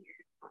weird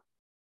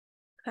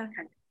kind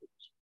of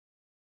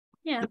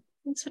yeah.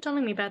 Thanks for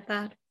telling me about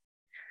that.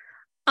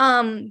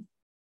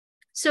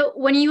 So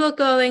when you were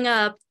growing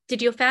up,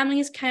 did your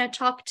families kind of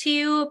talk to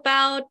you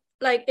about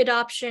like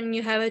adoption,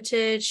 your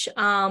heritage,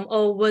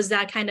 or was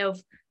that kind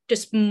of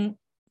just,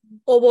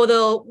 or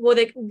were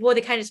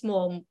they kind of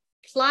more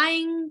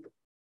implying?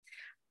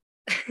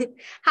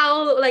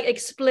 How like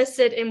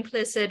explicit,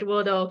 implicit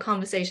were the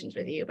conversations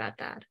with you about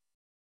that?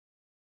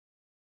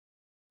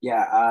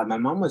 Yeah, my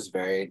mom was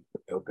very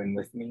open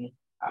with me.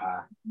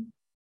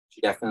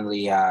 She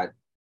definitely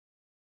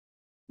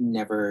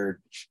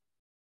never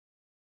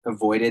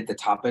avoided the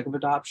topic of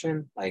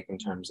adoption, like in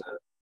terms of,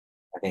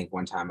 I think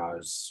one time I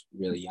was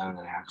really young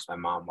and I asked my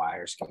mom why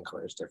her skin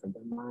color is different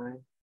than mine.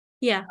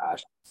 Yeah.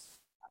 She's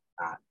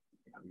not,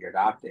 you're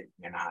adopted.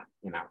 You're not,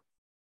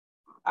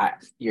 I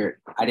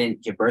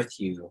didn't give birth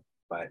to you,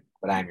 but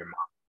I'm your mom.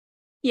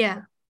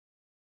 Yeah.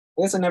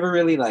 I guess I never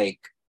really like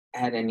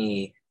had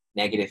any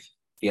negative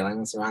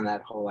feelings around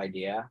that whole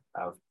idea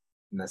of,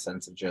 in the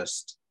sense of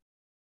just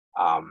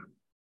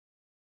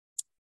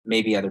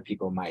maybe other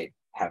people might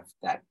have,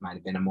 that might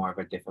have been a more of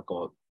a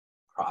difficult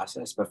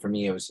process, but for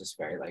me it was just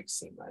very like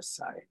seamless.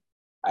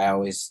 I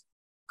always,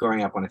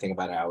 growing up, when I think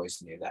about it, I always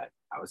knew that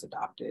I was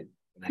adopted,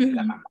 and I knew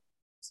that my mom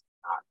was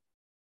not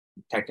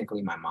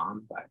technically my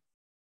mom, but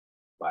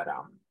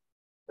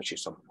she's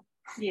still my mom.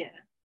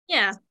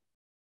 Yeah.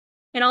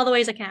 In all the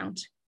ways that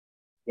count.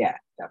 Yeah,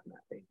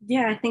 definitely.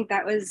 Yeah, I think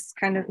that was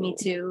kind of me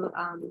too.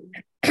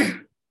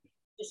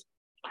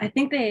 I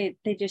think they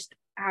just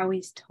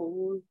always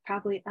told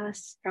probably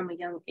us from a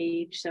young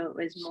age, so it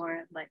was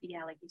more like,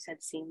 yeah, like you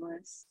said,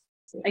 seamless.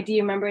 Yeah. Like, do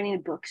you remember any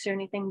books or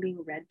anything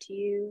being read to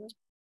you?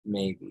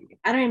 Maybe.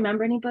 I don't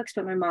remember any books,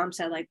 but my mom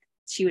said like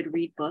she would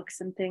read books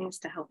and things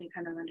to help me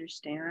kind of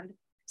understand.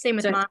 Same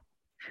with mom.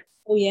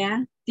 Oh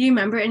yeah. Do you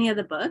remember any of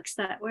the books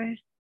that were?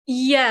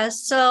 Yeah,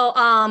 so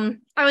I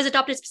was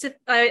adopted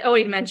I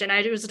already mentioned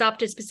I was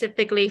adopted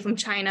specifically from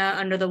China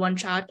under the one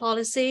child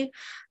policy.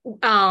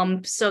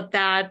 So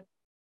that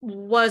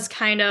was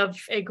kind of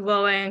a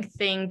growing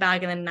thing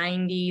back in the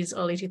 90s,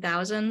 early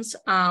 2000s.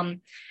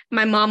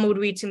 My mom would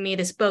read to me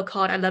this book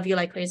called I Love You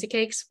Like Crazy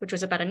Cakes, which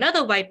was about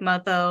another white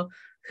mother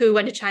who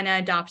went to China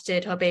and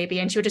adopted her baby,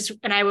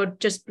 and I would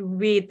just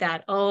read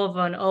that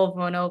over and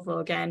over and over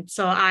again.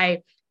 So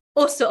I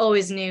also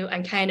always knew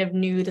and kind of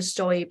knew the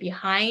story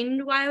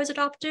behind why I was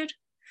adopted.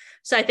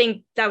 So I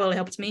think that really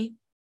helped me.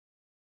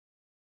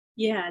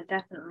 Yeah,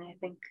 definitely. I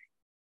think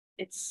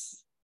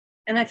it's,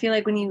 and I feel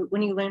like when you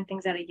learn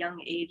things at a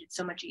young age, it's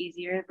so much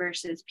easier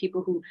versus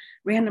people who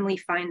randomly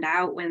find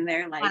out when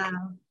they're like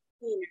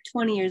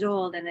 20 years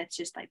old, and it's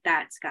just like,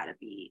 that's got to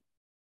be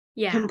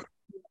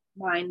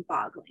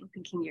mind-boggling,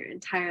 thinking your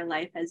entire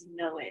life as you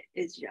know it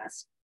is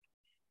just,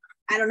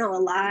 I don't know, a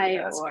lie.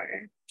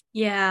 Or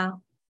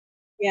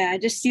I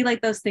just see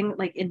like those things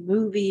like in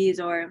movies,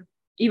 or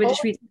even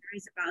just read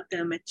stories about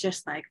them. It's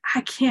just like,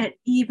 I can't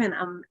even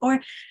or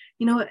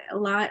a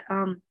lot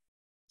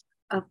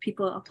of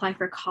people apply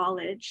for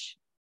college,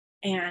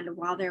 and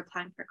while they're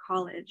applying for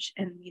college,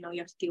 and you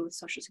have to deal with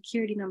social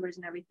security numbers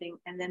and everything,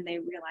 and then they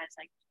realize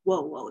like,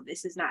 whoa,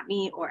 this is not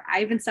me. Or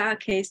I even saw a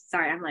case,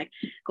 sorry, I'm like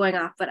going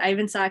off, but I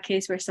even saw a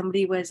case where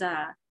somebody was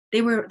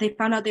they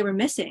found out they were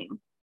missing.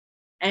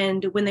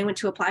 And when they went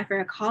to apply for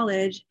a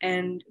college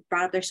and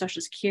brought up their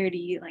social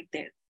security, like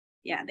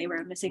they were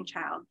a missing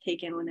child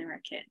taken when they were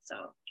a kid.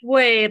 So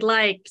wait,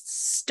 like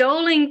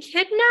stolen,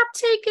 kidnapped,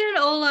 taken,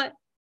 or like?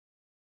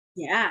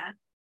 Yeah.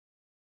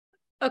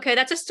 Okay,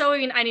 that's a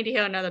story I need to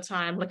hear another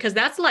time, because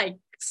that's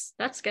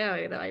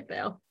scary right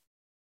there.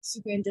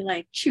 Super into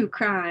like true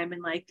crime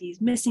and like these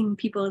missing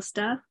people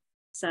stuff.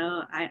 So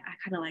I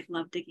kind of like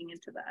love digging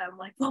into that. I'm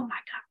like, oh my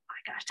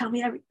gosh, tell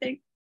me everything.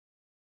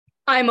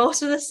 I'm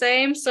also the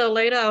same. So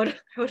later I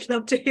would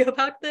love to hear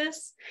about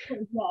this.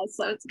 Yeah,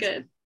 sounds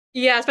good.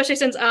 Yeah, especially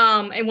since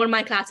in one of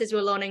my classes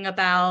we're learning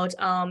about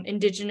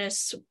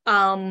indigenous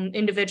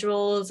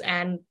individuals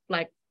and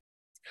like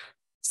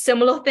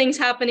similar things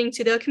happening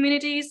to their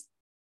communities.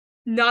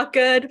 Not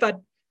good, but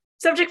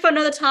subject for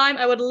another time.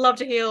 I would love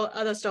to hear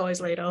other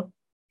stories later.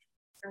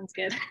 Sounds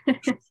good.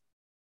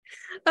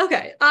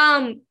 Okay.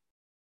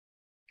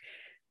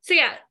 So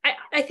yeah,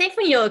 I think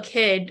when you're a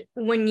kid,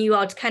 when you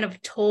are kind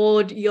of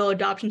told your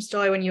adoption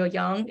story when you're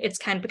young, it's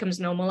kind of becomes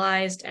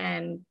normalized,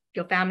 and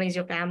your family is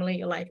your family,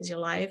 your life is your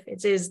life.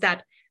 It is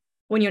that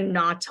when you're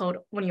not told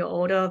when you're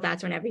older,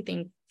 that's when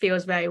everything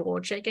feels very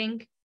world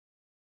shaking.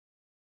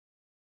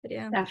 But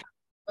yeah. Definitely.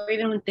 Or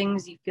even when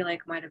things you feel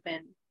like might have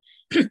been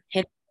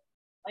hidden.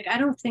 Like I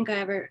don't think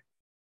I've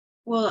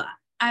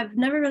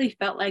never really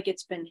felt like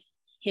it's been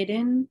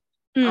hidden.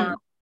 And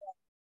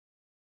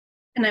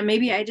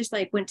I just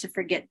like went to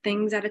forget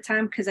things at a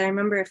time, because I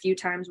remember a few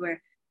times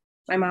where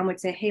my mom would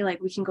say, hey,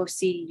 like we can go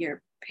see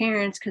your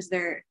parents, because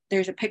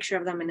there's a picture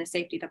of them in a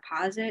safety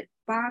deposit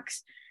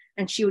box,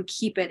 and she would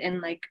keep it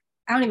in like,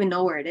 I don't even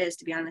know where it is,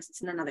 to be honest.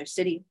 It's in another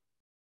city,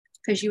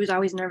 because she was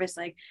always nervous.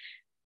 Like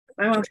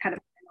my mom's kind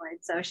of paranoid,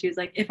 so she was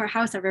like, if our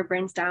house ever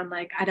burns down,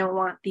 like I don't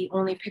want the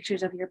only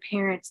pictures of your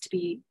parents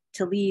to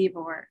leave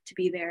or to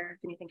be there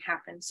if anything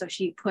happens. So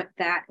she put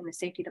that in the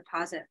safety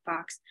deposit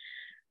box.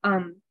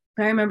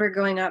 But I remember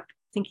growing up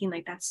thinking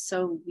like, that's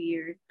so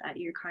weird that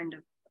you're kind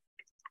of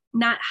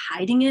not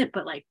hiding it,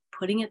 but like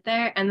putting it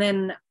there. And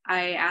then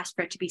I asked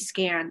for it to be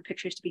scanned,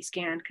 pictures to be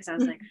scanned, because I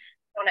was like,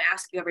 I want to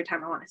ask you every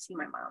time I want to see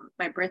my mom,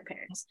 my birth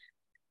parents.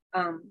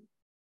 But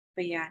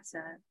yeah, it's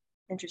a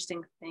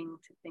interesting thing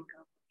to think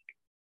of,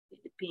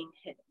 like, it being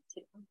hidden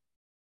too.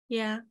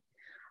 Yeah.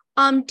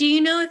 Do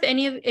you know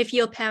if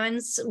your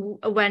parents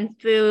went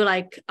through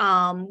like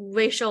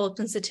racial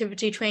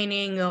sensitivity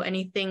training or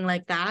anything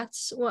like that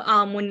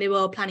when they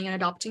were planning on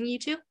adopting you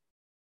two?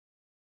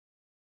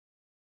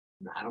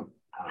 I don't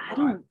I know.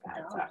 don't I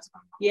have to know. ask my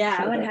mom. Yeah,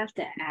 I would have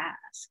to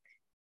ask.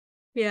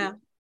 Yeah.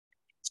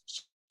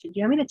 Do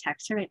you want me to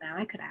text her right now?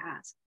 I could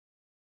ask.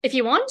 If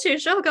you want to,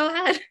 sure, go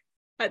ahead.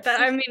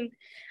 I mean,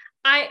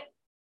 I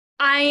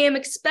am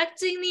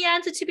expecting the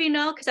answer to be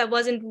no, because that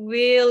wasn't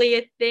really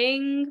a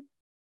thing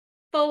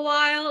for a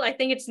while. I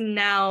think it's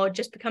now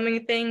just becoming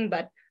a thing,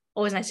 but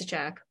always nice to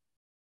check.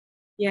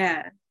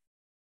 Yeah.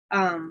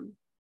 I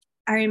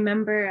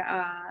remember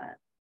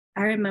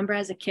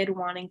as a kid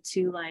wanting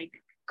to like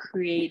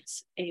create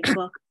a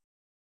book,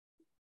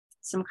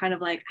 some kind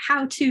of like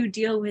how to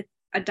deal with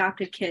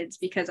adopted kids,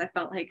 because I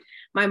felt like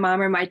my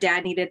mom or my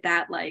dad needed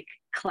that like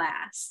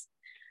class.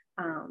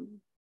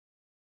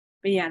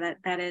 But yeah,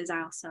 that is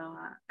also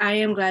I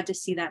am glad to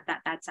see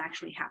that's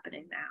actually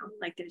happening now.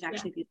 Like there's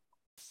actually these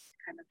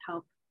kind of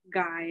help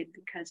guide,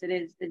 because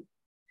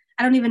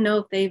I don't even know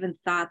if they even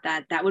thought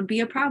that would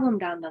be a problem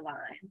down the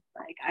line.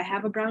 Like I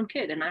have a brown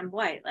kid and I'm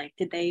white. Like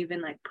did they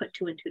even like put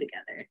two and two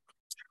together?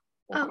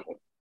 Oh.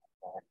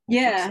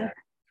 Yeah.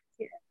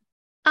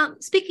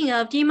 Speaking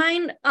of, do you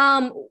mind?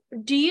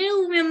 Do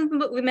you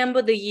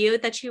remember the year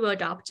that you were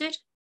adopted?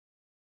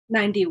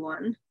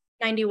 91.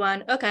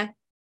 91. Okay.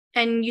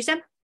 And you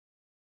said?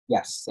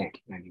 Yes, same,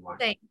 91.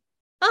 Same.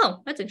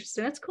 Oh, that's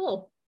interesting. That's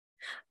cool.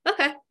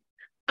 Okay.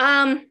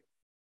 I'm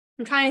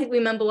trying to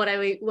remember what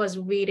I was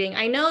reading.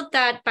 I know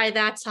that by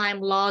that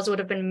time, laws would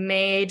have been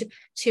made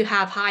to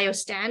have higher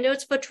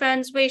standards for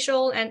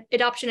transracial and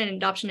adoption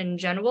in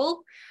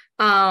general.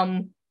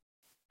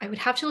 I would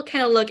have to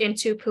kind of look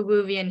into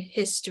Peruvian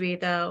history,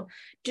 though.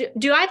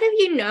 Do either of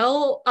you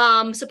know,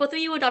 so both of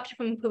you were adopted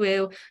from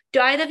Peru, do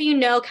either of you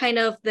know kind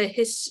of the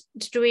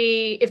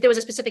history, if there was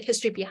a specific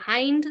history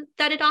behind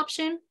that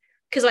adoption?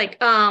 Because like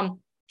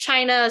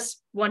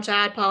China's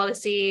one-child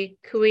policy,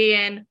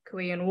 Korean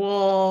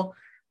War,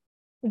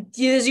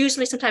 there's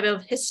usually some type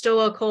of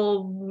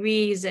historical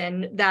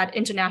reason that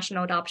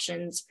international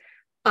adoptions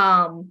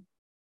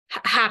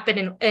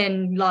happen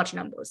in large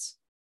numbers.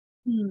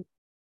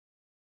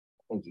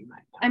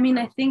 I mean,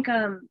 I think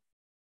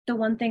the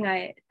one thing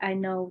I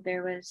know,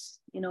 there was,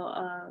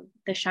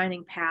 the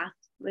Shining Path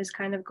was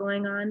kind of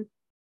going on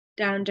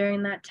down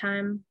during that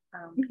time.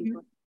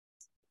 People,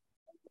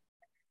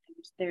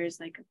 there's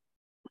like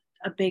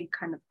a big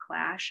kind of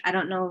clash. I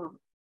don't know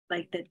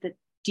like the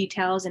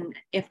details and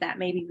if that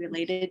may be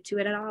related to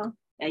it at all.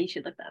 Yeah, you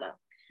should look that up.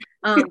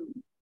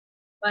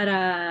 But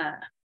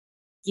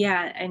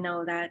yeah, I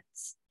know that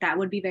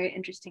would be very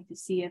interesting to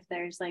see if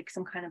there's like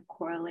some kind of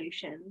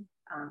correlation.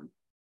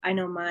 I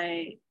know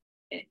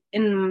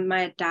in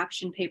my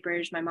adoption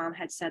papers, my mom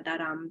had said that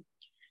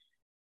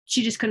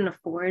she just couldn't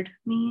afford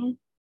me,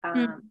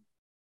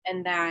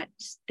 and that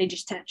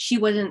she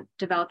wasn't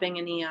developing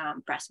any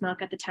breast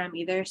milk at the time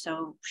either,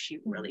 so she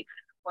really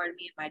couldn't afford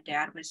me. And my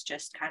dad was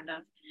just kind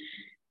of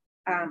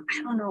I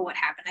don't know what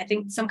happened. I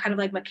think some kind of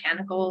like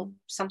mechanical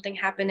something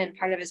happened, and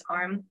part of his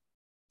arm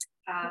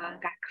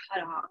got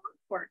cut off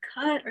or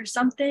cut or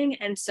something,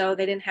 and so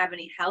they didn't have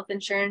any health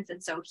insurance,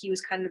 and so he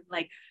was kind of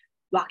like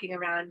walking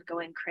around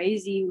going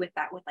crazy with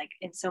like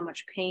in so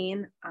much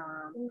pain.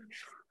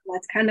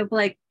 That's kind of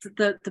like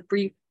the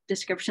brief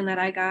description that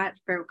I got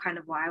for kind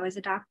of why I was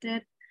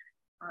adopted.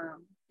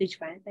 Did you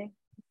find anything?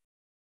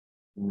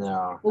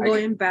 No. Well,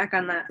 going back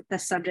on the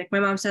subject, my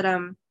mom said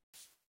I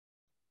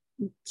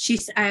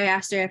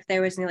asked her if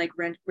there was any like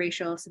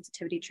racial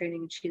sensitivity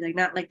training, and she's like,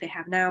 not like they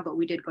have now, but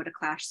we did go to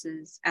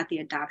classes at the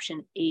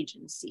adoption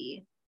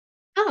agency.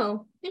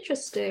 Oh,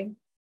 interesting.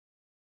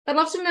 I'd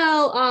love to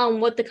know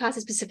what the class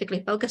is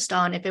specifically focused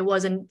on, if it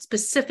wasn't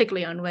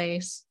specifically on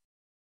race.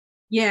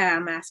 Yeah,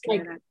 I'm asking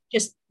like her that.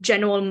 Just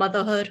general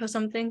motherhood or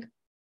something.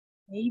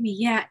 Maybe,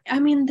 yeah.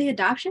 I mean, the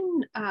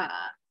adoption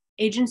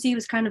agency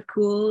was kind of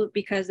cool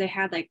because they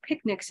had like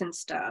picnics and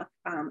stuff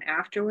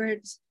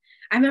afterwards.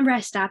 I remember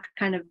I stopped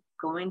kind of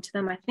going to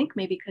them, I think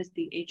maybe because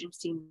the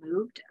agency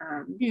moved.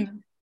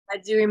 I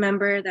do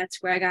remember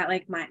that's where I got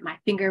like my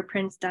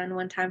fingerprints done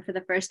one time for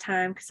the first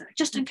time, because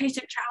just in case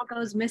your child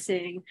goes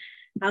missing.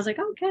 I was like,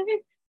 okay.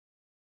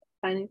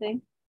 Find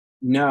anything?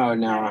 No,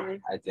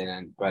 I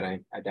didn't, but I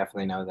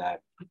definitely know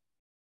that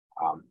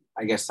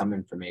I guess some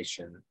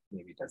information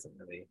maybe doesn't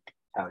really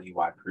tell you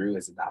why Peru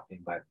is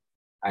adopting, but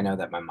I know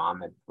that my mom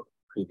had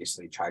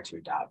previously tried to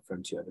adopt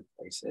from 2 other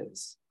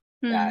places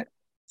that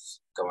was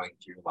going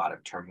through a lot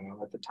of turmoil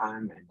at the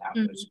time, and that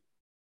was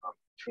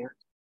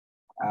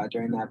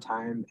during that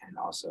time, and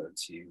also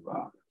to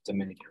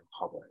Dominican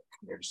Republic.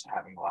 They're just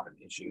having a lot of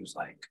issues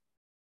like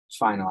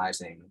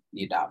finalizing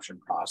the adoption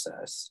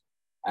process.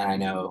 And I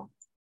know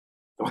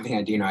the one thing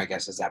I do know, I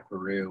guess, is that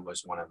Peru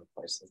was one of the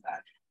places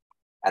that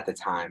at the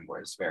time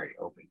was very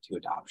open to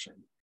adoption.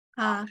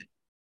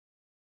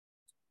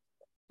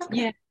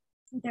 Yeah,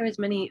 there was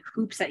many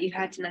hoops that you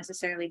had to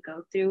necessarily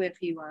go through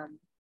if you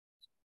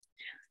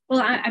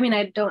well, I mean,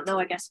 I don't know,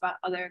 I guess, about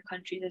other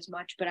countries as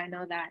much, but I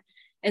know that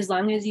as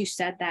long as you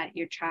said that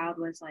your child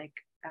was like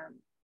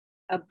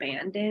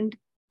abandoned,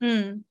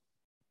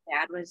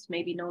 dad was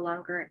maybe no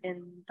longer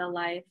in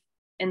the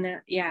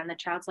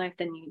child's life,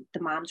 then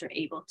the moms are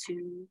able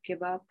to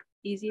give up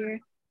easier.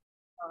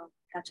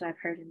 That's what I've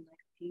heard in like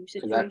a few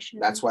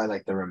situations. That's why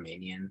like the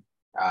Romanian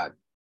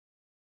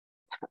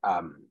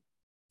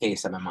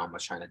case that my mom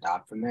was trying to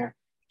adopt from there,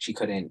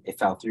 it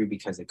fell through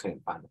because they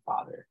couldn't find the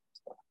father.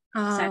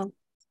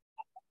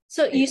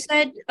 So you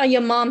said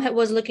your mom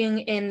was looking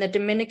in the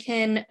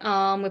Dominican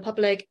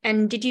Republic,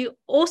 and did you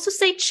also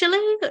say Chile?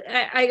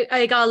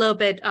 I got a little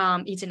bit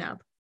eaten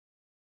up.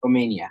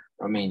 Romania.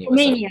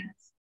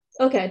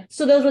 Okay,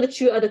 so those were the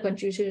 2 other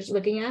countries you were just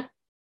looking at.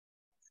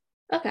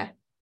 Okay,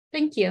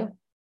 thank you.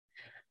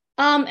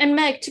 And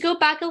Meg, to go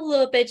back a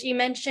little bit, you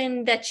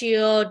mentioned that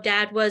your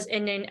dad was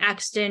in an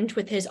accident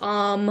with his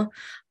arm.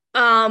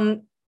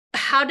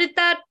 How does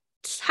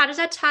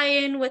that tie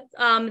in with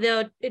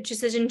the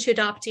decision to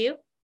adopt you?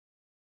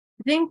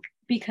 I think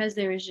because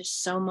there was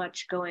just so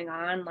much going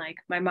on, like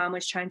my mom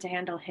was trying to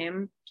handle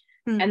him.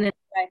 And then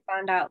I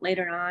found out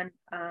later on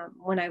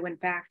when I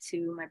went back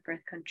to my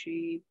birth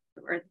country,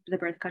 or the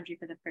birth country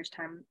for the first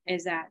time,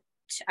 is that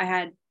I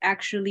had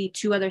actually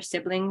 2 other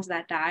siblings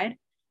that died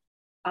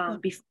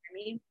before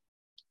me.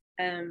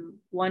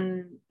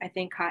 One, I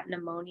think, caught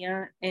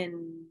pneumonia,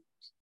 and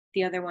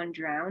the other one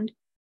drowned.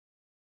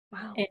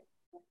 Wow. And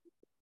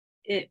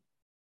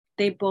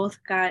they both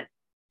got.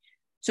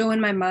 So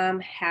when my mom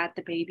had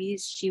the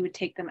babies, she would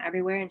take them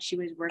everywhere, and she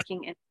was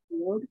working in the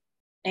field,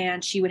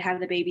 and she would have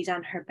the babies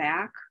on her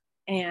back,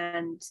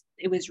 and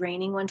it was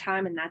raining one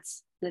time, and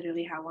that's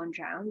literally how one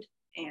drowned,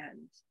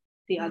 and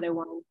the other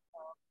one,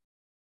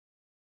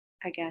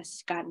 I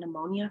guess, got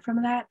pneumonia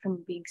from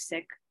being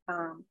sick.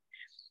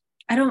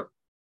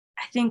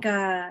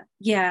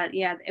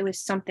 It was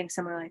something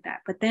similar like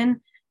that. But then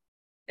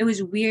it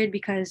was weird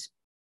because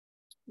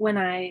when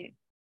I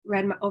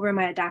read over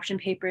my adoption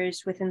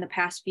papers within the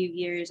past few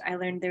years, I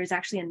learned there was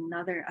actually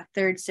a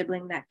 3rd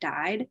sibling that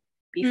died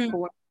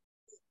before.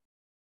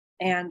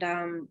 And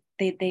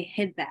they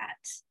hid that.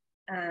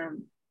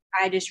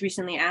 I just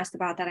recently asked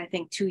about that. I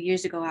think 2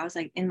 years ago, I was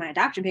like, in my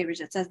adoption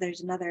papers, it says there's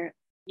another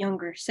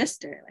younger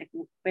sister. Like,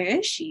 where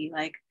is she?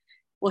 Like,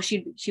 well,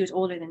 she was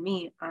older than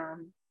me.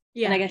 And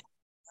I guess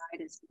she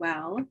died as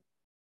well.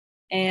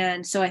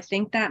 And so I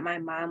think that my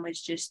mom was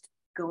just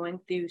going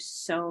through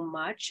so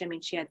much. I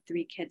mean, she had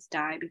 3 kids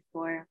die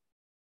before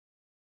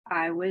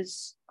I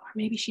was, or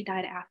maybe she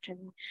died after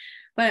me.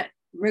 But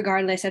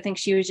regardless, I think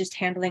she was just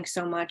handling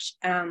so much.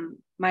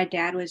 My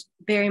dad was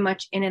very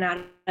much in and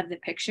out of the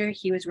picture.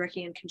 He was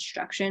working in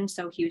construction,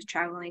 so he was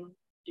traveling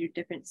through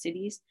different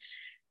cities.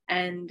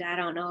 And I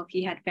don't know if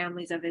he had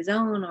families of his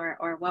own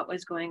or what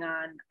was going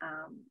on.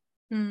 I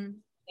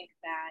think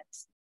that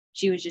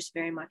she was just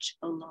very much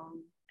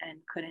alone and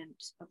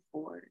couldn't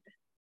afford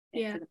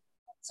it.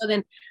 So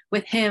then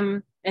with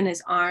him and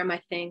his arm,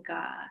 I think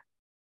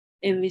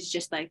it was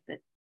just like that.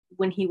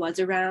 When he was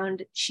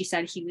around, she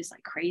said he was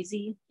like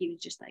crazy. He was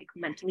just like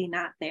mentally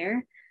not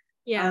there.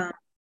 I'm not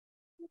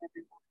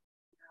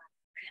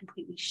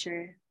completely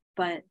sure,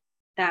 but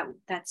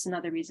that's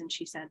another reason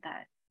she said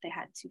that they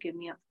had to give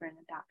me up for an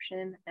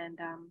adoption. And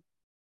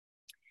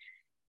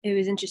it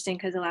was interesting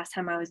because the last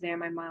time I was there,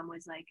 my mom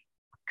was like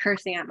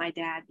cursing at my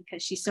dad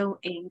because she's so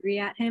angry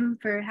at him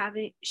for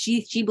having.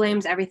 She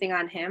blames everything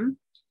on him.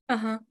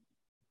 Why,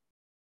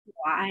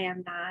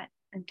 I'm not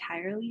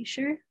entirely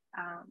sure.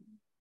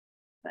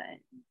 But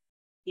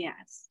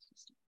yes.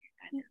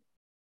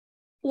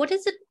 What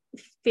does it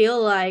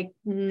feel like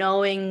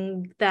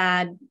knowing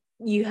that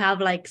you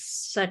have like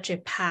such a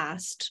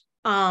past?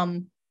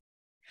 For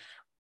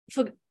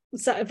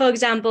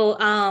example,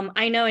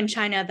 I know in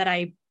China that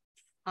I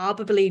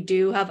probably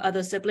do have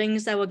other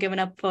siblings that were given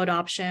up for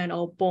adoption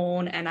or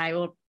born, and I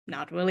will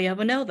not really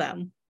ever know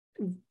them.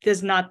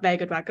 There's not very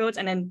good records,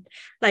 and then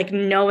like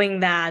knowing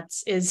that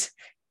is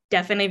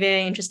definitely a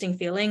very interesting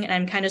feeling. And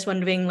I'm kind of just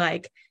wondering,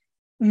 like,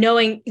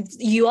 knowing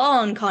you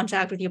are in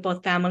contact with your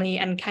both family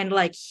and kind of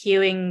like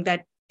hearing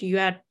that you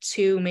had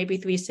 2, maybe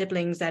 3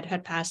 siblings that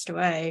had passed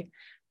away.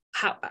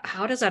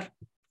 How does that,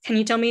 can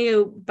you tell me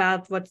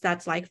about what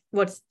that's like?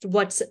 What's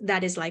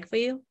that is like for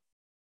you?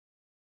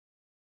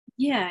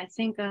 Yeah, I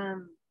think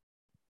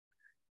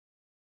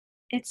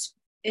it's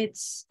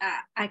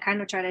I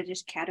kind of try to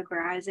just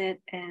categorize it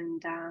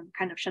and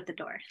kind of shut the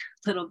door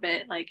a little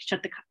bit, like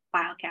shut the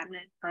file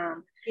cabinet.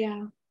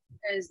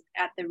 Because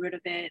at the root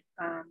of it,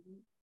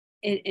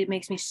 it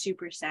makes me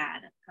super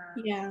sad.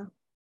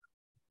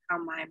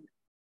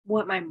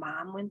 What my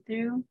mom went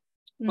through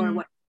or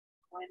what I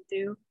went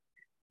through.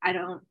 I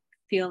don't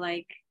feel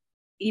like,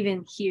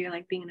 even here,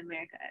 like being in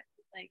America,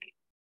 like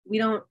we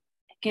don't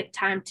get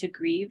time to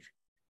grieve.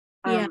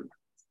 Say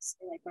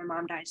like my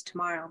mom dies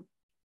tomorrow,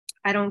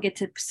 I don't get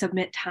to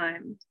submit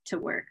time to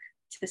work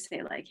to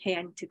say like, hey,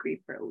 I need to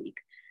grieve for a week.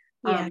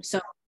 So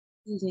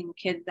losing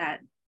kids that,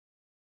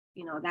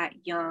 you know, that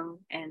young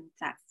and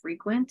that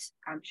frequent,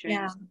 I'm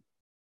sure.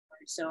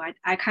 So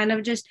I kind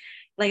of just,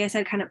 like I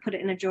said, kind of put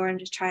it in a drawer and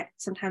just try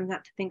sometimes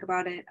not to think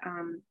about it.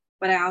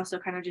 but I also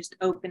kind of just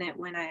open it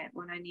when I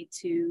need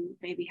to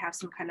maybe have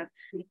some kind of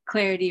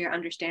clarity or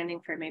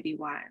understanding for maybe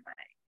why my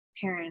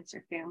parents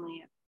or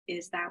family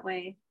is that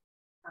way.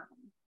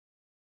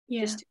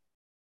 Just to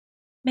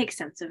make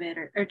sense of it,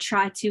 or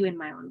try to in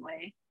my own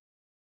way.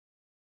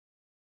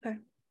 Okay.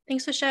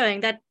 Thanks for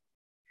sharing that.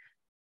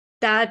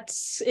 That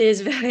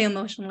is very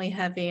emotionally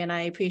heavy, and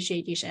I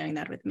appreciate you sharing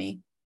that with me.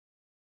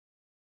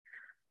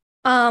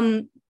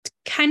 Kind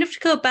of to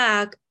go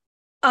back,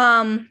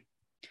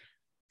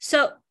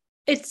 so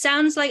it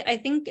sounds like, I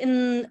think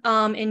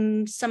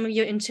in some of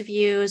your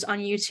interviews on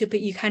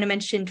YouTube, you kind of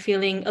mentioned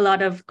feeling a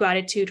lot of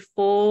gratitude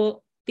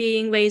for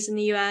being raised in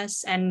the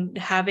US and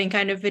having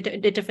kind of a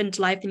different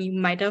life than you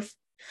might have.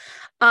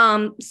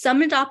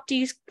 Some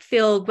adoptees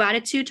feel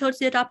gratitude towards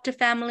the adoptive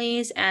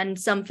families, and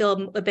some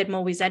feel a bit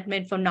more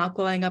resentment from not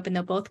growing up in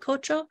the birth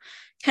culture.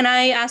 Can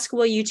I ask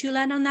where you two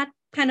land on that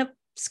kind of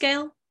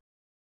scale?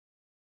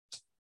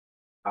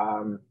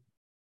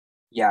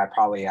 Yeah,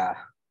 probably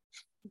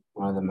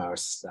one of the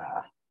most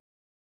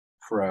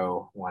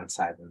pro one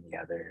side than the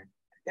other.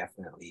 I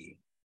definitely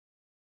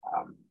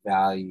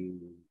value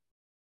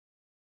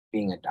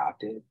being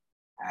adopted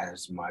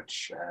as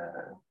much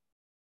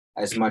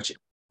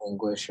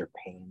anguish or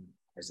pain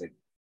as it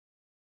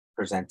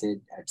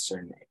presented at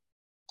certain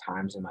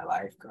times in my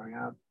life growing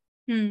up.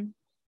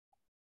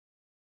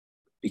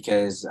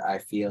 Because I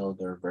feel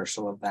the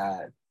reversal of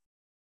that,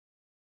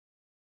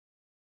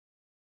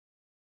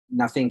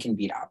 nothing can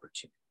beat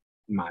opportunity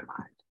in my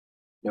mind.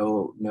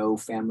 No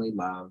family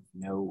love,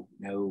 no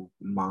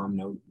mom,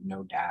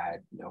 no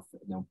dad,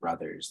 no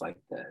brothers. Like,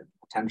 the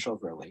potential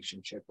of a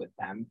relationship with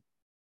them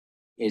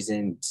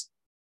isn't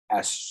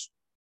as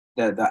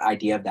the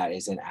idea of that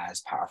isn't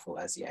as powerful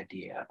as the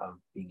idea of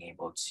being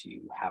able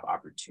to have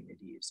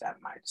opportunities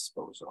at my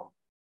disposal.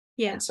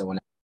 Yeah. And so when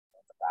I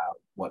think about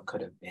what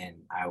could have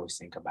been, I always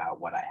think about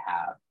what I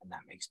have, and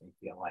that makes me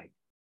feel like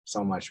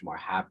so much more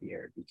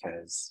happier,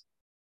 because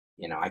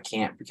I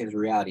can't, because the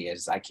reality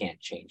is I can't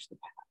change the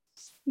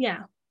past.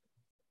 Yeah.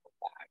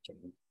 I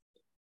can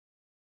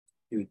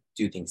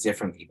do things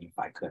differently. Even if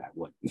I could, I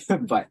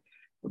wouldn't. but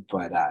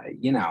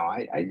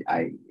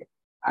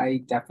I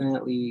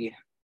definitely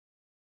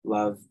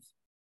love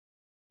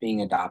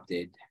being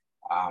adopted.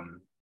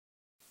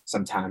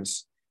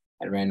 Sometimes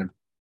at random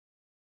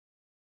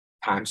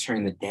times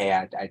during the day,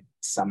 I'd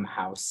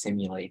somehow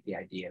simulate the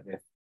idea of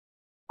if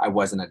I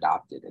wasn't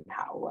adopted, and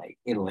how like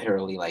it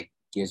literally like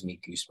gives me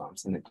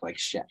goosebumps, and it like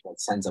shit, like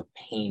sends a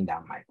pain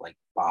down my like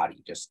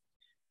body, just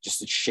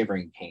a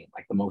shivering pain,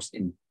 like the most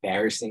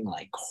embarrassing,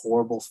 like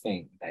horrible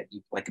thing that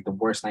you, like the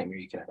worst nightmare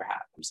you could ever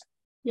have.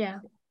 Yeah.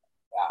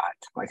 God,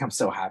 like I'm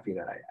so happy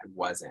that I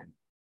wasn't,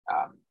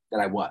 that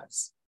I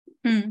was,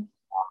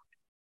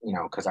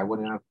 because I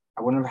wouldn't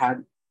have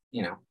had,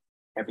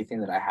 everything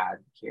that I had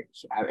here,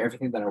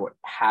 everything that I would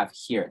have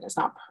here, and it's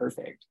not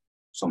perfect.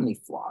 So many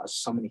flaws,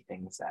 so many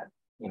things that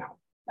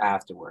I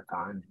have to work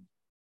on.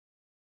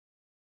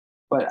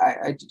 But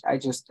I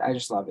just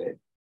love it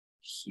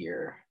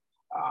here,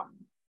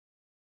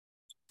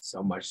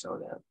 so much so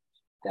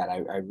that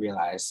I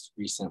realized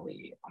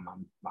recently,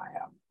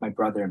 my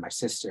brother and my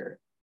sister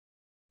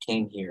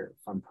came here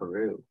from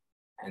Peru,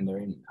 and they're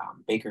in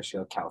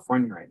Bakersfield,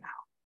 California right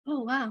now.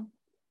 Oh, wow.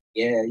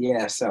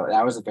 Yeah. So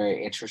that was a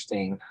very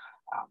interesting.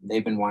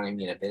 They've been wanting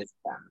me to visit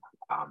them,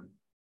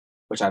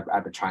 which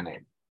I've been trying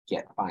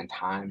to find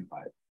time,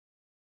 but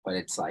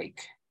it's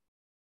like,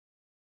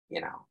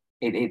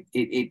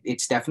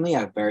 it's definitely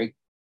a very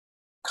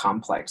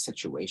complex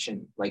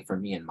situation, like for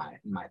me in my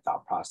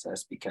thought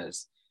process,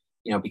 because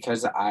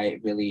I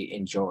really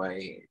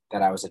enjoy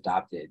that I was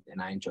adopted,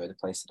 and I enjoy the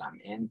place that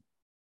I'm in.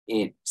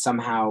 It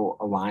somehow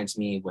aligns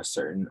me with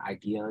certain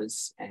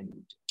ideas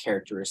and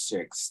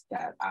characteristics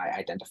that I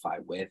identify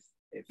with,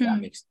 if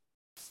that makes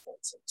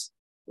sense.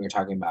 We were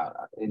talking about,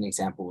 an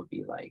example would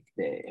be like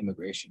the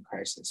immigration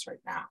crisis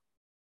right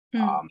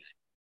now.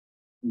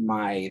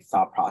 My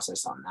thought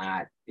process on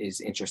that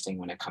is interesting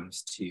when it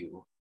comes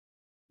to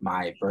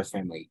my birth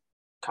family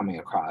coming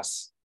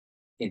across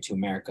into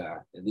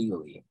America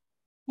illegally.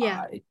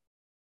 Yeah. It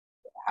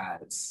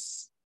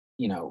has,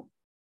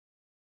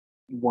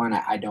 one,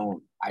 I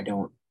don't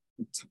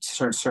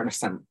to a certain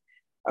extent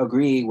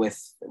agree with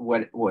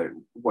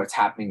what's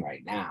happening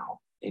right now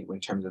in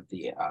terms of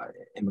the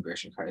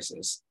immigration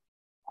crisis.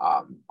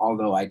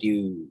 Although I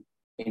do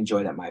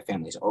enjoy that my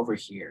family's over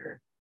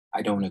here,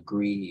 I don't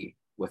agree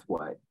with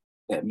what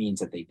that means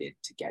that they did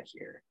to get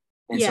here.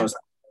 And so it's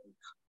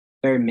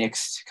very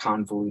mixed,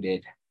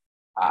 convoluted.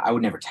 I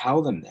would never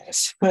tell them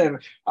this.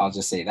 I'll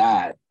just say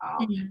that.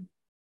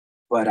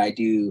 But I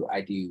do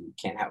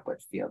can't help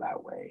but feel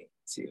that way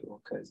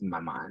too, because in my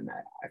mind,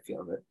 I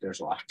feel that there's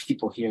a lot of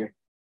people here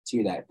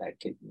too that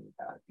could need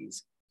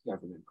these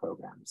government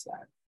programs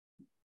that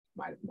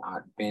might have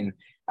not been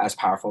as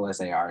powerful as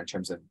they are in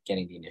terms of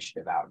getting the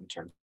initiative out, in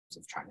terms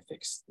of trying to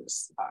fix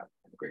this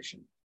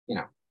immigration,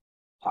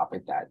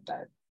 topic that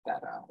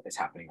is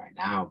happening right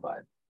now.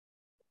 But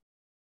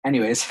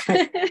anyways,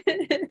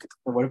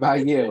 what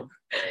about you?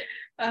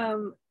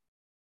 So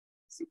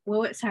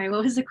Sorry,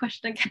 what was the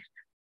question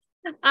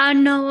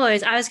again? No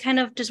worries. I was kind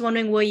of just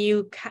wondering where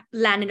you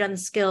landed on the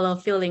scale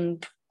of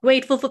feeling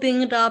grateful for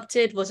being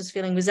adopted versus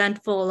feeling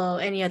resentful,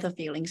 or any other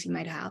feelings you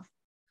might have.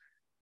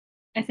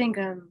 I think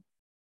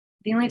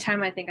the only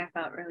time I think I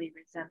felt really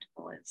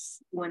resentful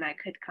is when I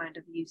could kind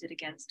of use it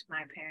against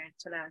my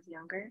parents when I was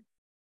younger,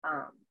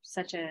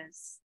 such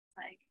as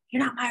like,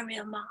 you're not my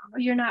real mom, or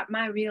you're not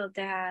my real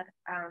dad.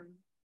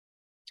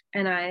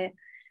 And I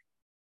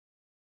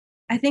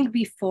think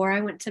before I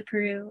went to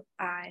Peru,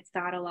 I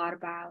thought a lot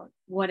about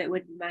what it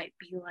might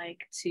be like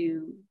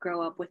to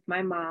grow up with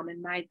my mom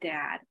and my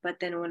dad. But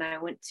then when I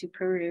went to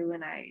Peru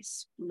and I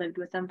lived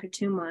with them for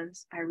 2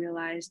 months, I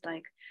realized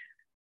like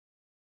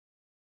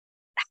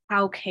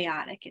how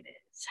chaotic it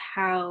is,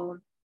 how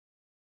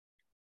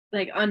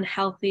like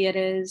unhealthy it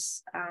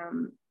is,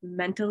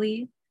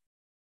 mentally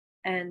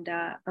and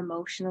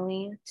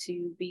emotionally,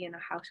 to be in a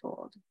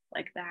household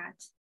like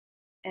that.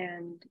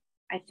 And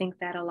I think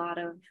that a lot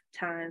of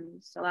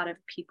times, a lot of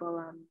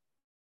people,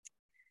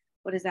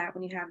 what is that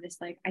when you have this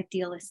like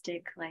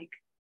idealistic, like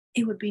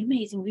it would be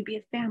amazing, we'd be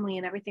a family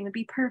and everything would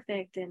be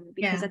perfect, and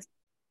because that's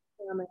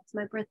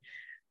my birth.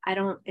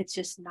 It's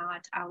just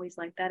not always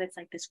like that. It's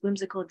like this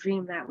whimsical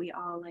dream that we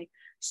all like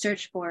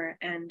search for.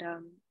 And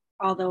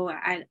although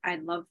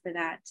I'd love for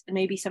that, and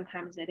maybe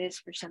sometimes it is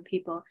for some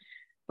people,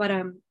 but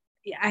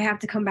I have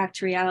to come back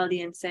to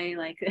reality and say,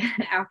 like,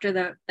 after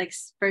the like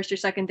first or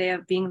second day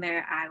of being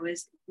there, I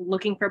was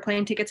looking for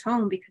plane tickets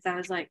home, because I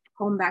was like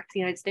home back to the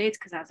United States,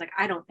 because I was like,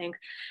 I don't think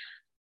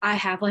I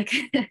have like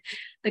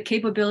the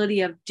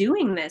capability of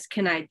doing this.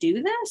 Can I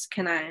do this?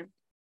 Can I,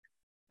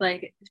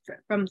 like,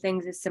 from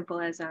things as simple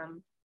as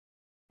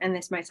and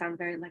this might sound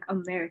very like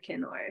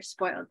American or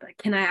spoiled, but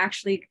can I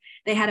actually,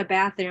 they had a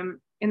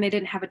bathroom and they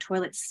didn't have a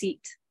toilet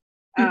seat.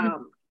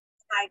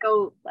 I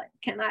go, like,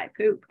 can I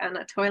poop on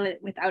a toilet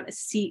without a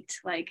seat?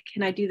 Like,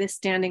 can I do this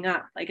standing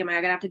up? Like, am I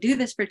gonna have to do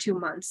this for 2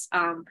 months?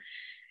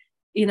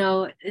 You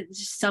know, it's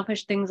just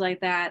selfish things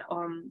like that,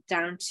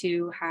 down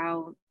to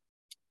how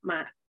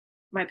my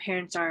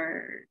parents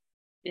are,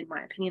 in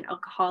my opinion,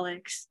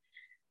 alcoholics,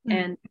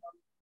 and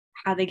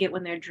how they get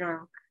when they're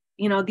drunk.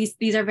 You know,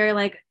 these are very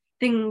like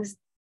things,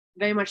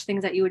 very much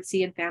things that you would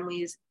see in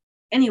families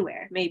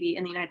anywhere, maybe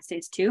in the United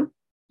States too.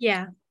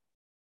 Yeah.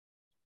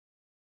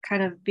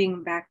 Kind of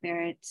being back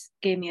there, it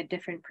gave me a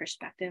different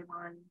perspective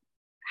on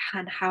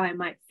how I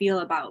might feel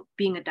about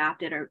being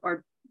adopted,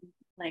 or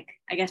like,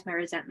 I guess my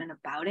resentment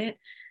about it.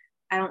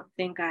 I don't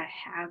think I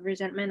have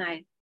resentment.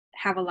 I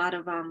have a lot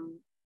of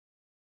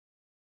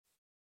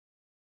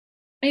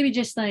maybe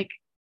just like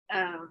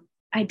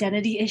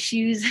identity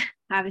issues,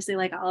 obviously,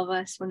 like all of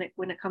us when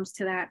it comes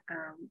to that.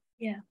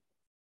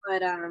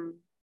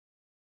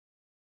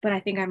 But I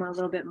think I'm a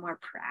little bit more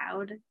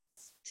proud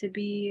to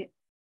be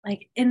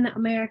like in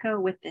America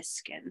with this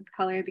skin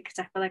color, because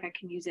I feel like I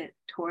can use it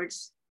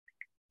towards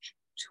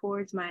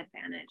my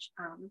advantage.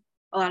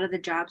 A lot of the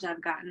jobs I've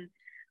gotten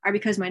are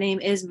because my name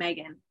is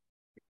Megan,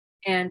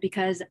 and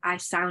because I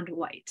sound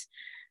white,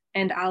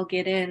 and I'll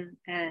get in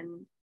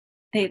and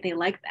they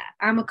like that.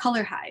 I'm a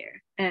color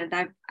hire, and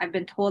I've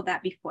been told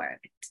that before.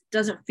 It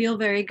doesn't feel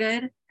very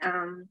good,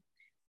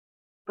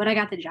 but I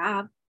got the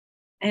job,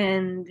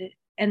 and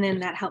then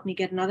that helped me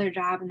get another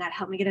job, and that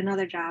helped me get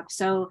another job.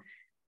 So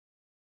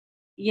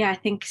yeah, I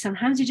think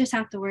sometimes you just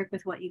have to work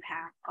with what you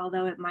have,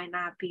 although it might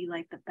not be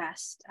like the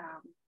best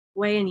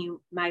way, and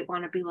you might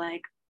want to be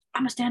like,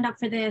 I'm gonna stand up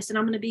for this, and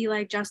I'm gonna be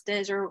like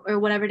justice, or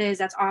whatever it is.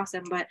 That's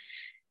awesome, but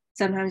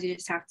sometimes you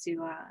just have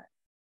to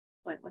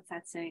what's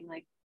that saying,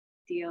 like,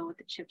 deal with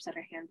the chips that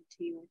are handed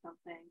to you or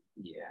something.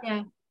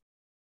 Yeah.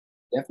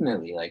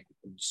 Definitely, like,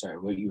 sorry,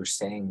 what you were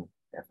saying,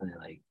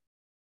 definitely,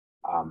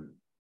 like,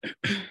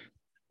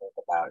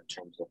 about in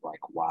terms of like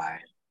why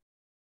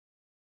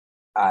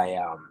I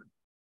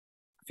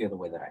feel the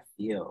way that I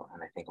feel.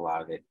 And I think a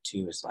lot of it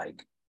too is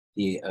like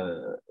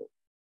the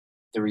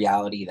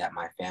reality that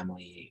my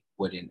family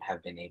wouldn't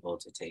have been able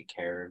to take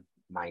care of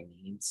my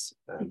needs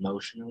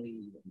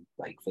emotionally,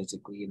 like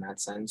physically, in that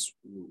sense,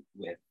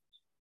 with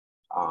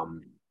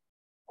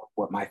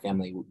what my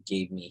family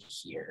gave me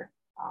here.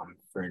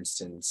 For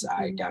instance,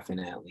 I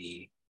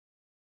definitely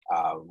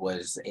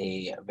was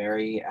a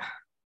very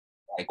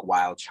like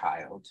wild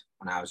child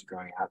when I was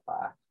growing up.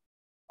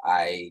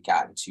 I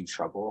got into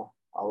trouble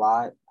a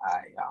lot.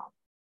 I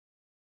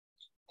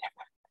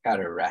got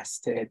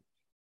arrested.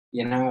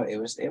 You know, it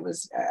was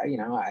you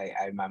know,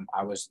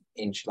 I was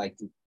in like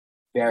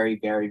very,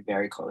 very,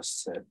 very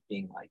close to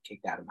being like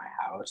kicked out of my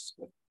house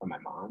from my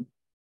mom.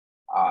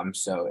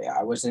 So yeah,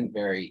 I wasn't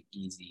very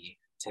easy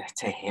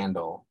to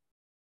handle.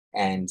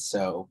 And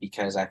so,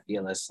 because I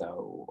feel as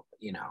though,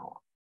 you know,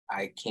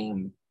 I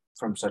came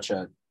from such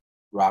a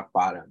rock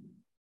bottom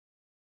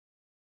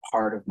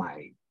part of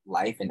my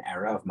life and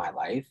era of my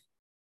life,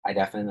 I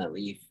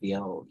definitely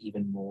feel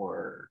even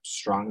more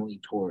strongly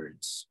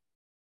towards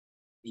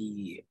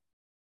the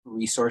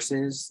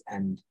resources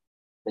and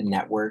the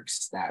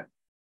networks that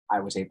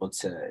I was able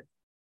to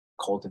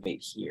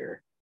cultivate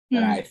here. So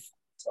I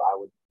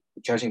would,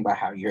 judging by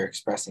how you're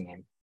expressing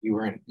it, you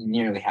weren't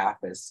nearly half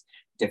as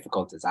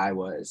difficult as I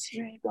was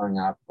growing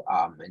up,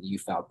 and you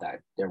felt that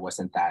there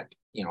wasn't that,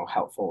 you know,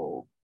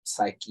 helpful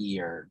psyche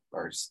or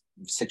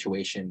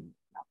situation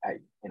at,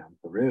 you know,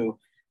 Peru.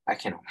 I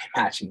can only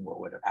imagine what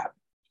would have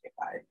happened if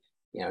I,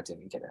 you know,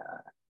 didn't get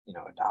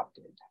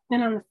adopted.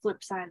 And on the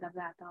flip side of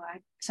that, though, I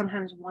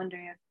sometimes wonder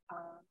if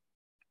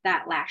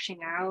that lashing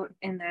out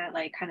and that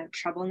like kind of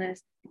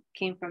troubleness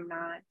came from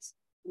not,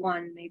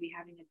 one, maybe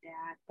having a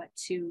dad, but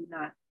two,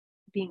 not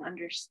being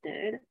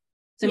understood.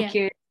 So I'm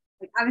curious,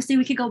 like, obviously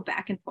we could go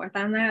back and forth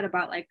on that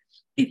about like,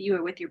 if you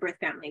were with your birth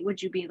family,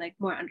 would you be like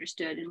more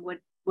understood, and would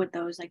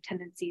those like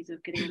tendencies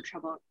of getting in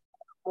trouble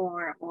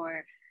more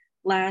or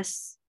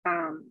less?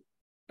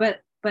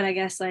 But I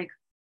guess like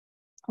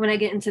when I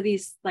get into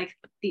these like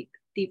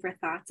deeper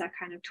thoughts that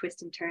kind of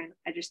twist and turn,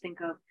 I just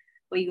think of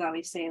what you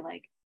always say,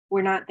 like,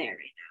 we're not there right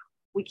now.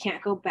 We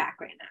can't go back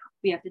right now.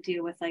 We have to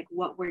deal with like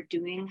what we're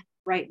doing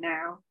right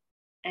now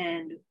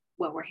and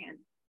what we're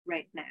handling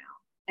right now.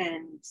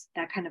 And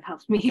that kind of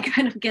helps me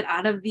kind of get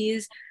out of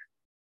these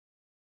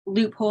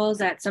loopholes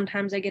that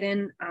sometimes I get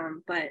in.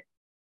 But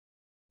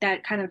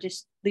that kind of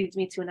just leads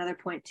me to another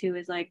point too,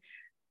 is like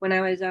when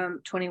I was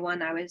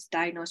 21, I was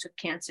diagnosed with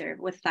cancer,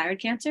 with thyroid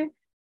cancer.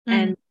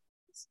 And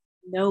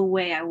no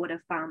way I would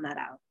have found that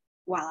out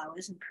while I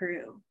was in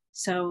Peru.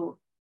 So,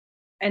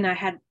 and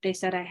they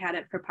said I had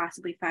it for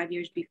possibly 5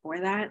 years before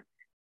that.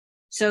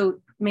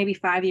 So maybe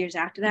 5 years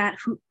after that,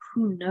 who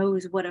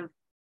knows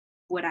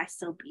would I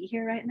still be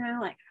here right now?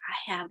 Like,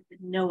 I have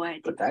no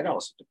idea. But that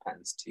also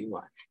depends too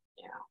on,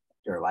 you know,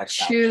 your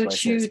lifestyle.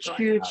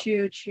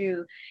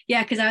 True.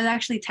 Yeah, because I was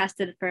actually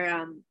tested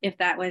for if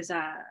that was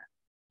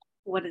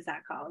what is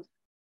that called?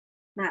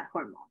 Not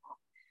hormonal.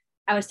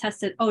 I was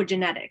tested,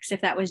 genetics,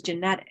 if that was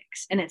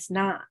genetics, and it's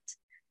not.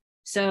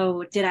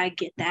 So did I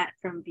get that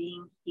from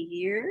being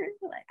here?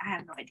 Like, I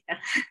have no idea.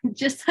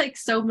 Just like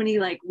so many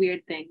like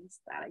weird things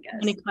that I guess.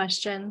 Many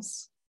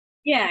questions.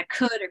 Yeah,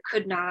 could or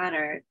could not,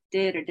 or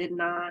did or did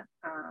not.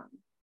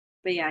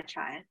 But yeah, I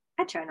try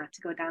not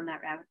to go down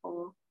that rabbit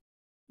hole.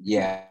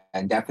 Yeah,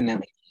 and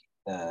definitely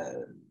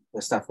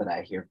the stuff that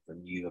I hear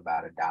from you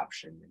about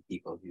adoption and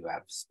people who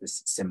have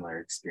similar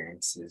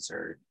experiences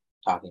or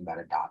talking about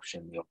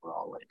adoption, the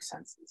overall like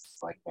sense is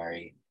like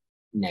very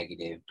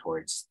negative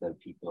towards the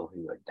people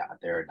who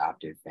adopt their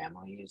adopted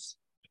families.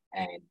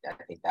 And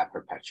I think that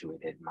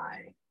perpetuated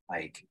my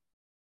like,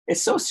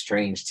 it's so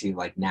strange too,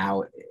 like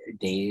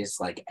nowadays,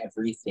 like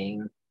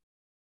everything,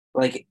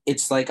 like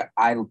it's like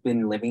I've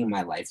been living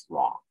my life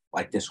wrong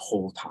like this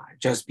whole time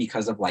just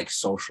because of like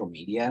social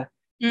media.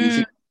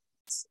 You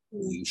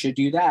should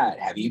do that.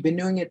 Have you been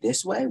doing it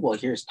this way? Well,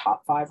 here's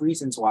top 5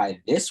 reasons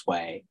why this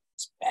way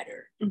is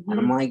better. And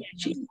I'm like,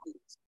 geez.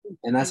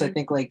 And that's I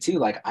think like too,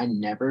 like I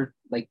never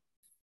like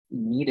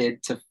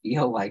needed to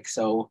feel like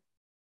so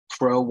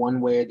pro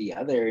one way or the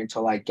other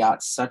until I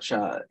got such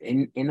a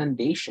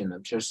inundation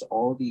of just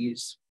all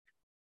these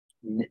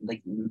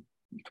like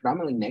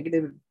predominantly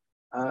negative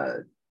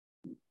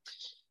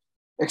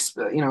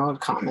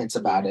comments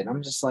about it.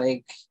 I'm just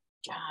like,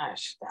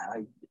 gosh,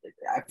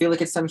 I feel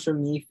like it stems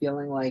from me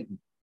feeling like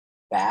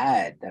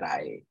bad that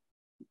I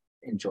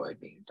enjoy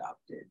being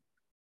adopted.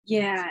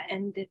 Yeah,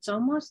 and it's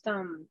almost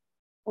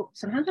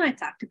sometimes when I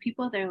talk to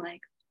people, they're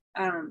like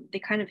they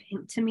kind of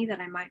hint to me that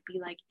I might be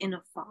like in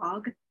a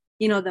fog,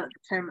 you know, the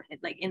term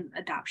like in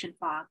adoption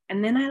fog,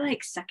 and then I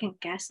like second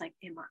guess, like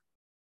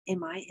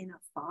am I in a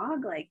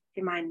fog, like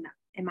am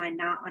I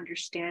not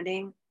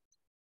understanding?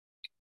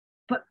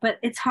 But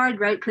it's hard,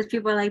 right? Because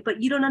people are like,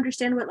 but you don't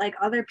understand what like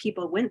other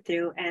people went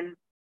through, and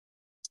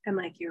I'm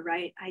like, you're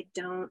right, I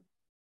don't,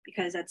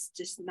 because that's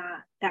just not,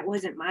 that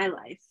wasn't my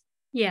life.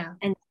 Yeah.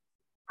 And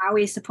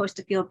always supposed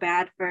to feel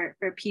bad for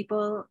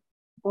people,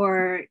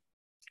 or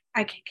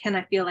I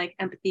feel like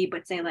empathy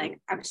but say like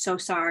I'm so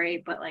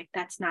sorry, but like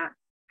that's not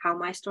how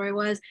my story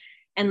was.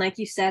 And like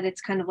you said,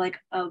 it's kind of like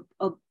a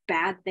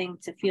bad thing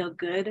to feel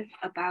good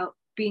about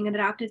being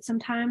adopted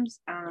sometimes.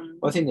 Well,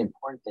 I think the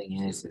important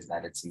thing is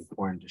that it's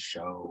important to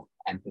show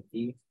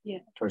empathy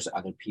towards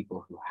other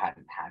people who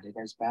hadn't had it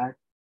as bad,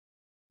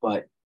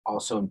 but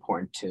also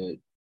important to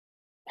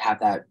have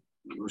that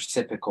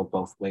reciprocal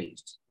both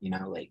ways, you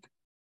know, like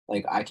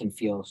I can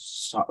feel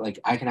like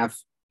I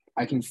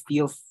can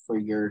feel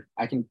for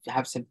I can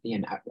have sympathy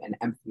and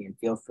empathy and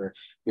feel for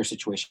your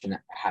situation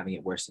having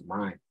it worse than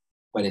mine,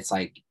 but it's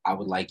like I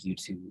would like you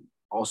to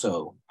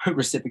also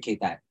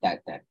reciprocate that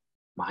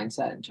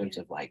mindset in terms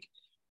of like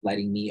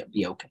letting me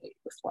be okay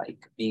with like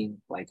being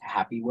like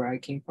happy where I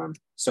came from.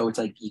 So it's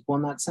like equal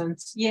in that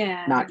sense.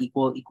 Yeah. Not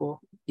equal,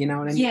 you know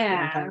what I mean? Yeah.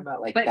 What I'm talking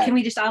about? Like, but can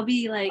we just all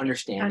be like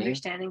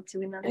understanding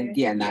to another?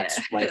 And that's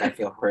like I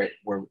feel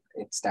where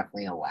it's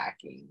definitely a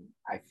lacking.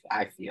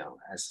 I feel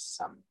as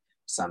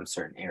some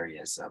certain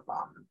areas of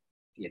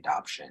the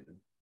adoption,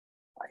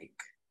 like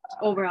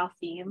overall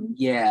theme.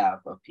 Yeah,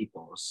 of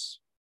people's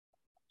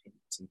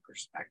opinions and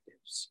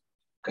perspectives.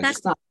 Because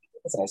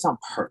it's not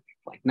perfect.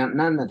 Like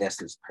none of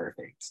this is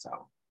perfect.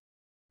 So,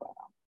 but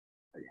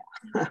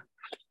yeah.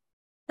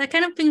 That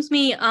kind of brings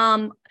me,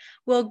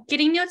 well,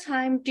 getting your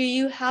time, do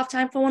you have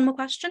time for one more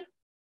question?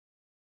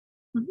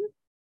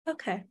 Mm-hmm.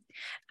 Okay.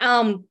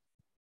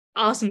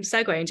 Awesome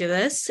segue into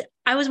this.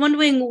 I was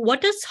wondering,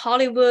 what does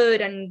Hollywood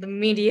and the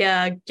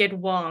media get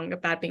wrong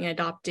about being an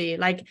adoptee?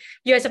 Like,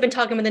 you guys have been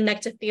talking about the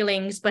negative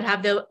feelings, but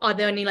are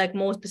there any like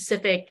more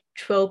specific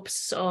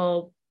tropes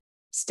or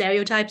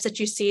stereotypes that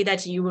you see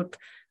that you would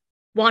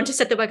want to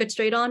set the record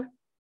straight on?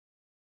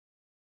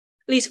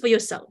 At least for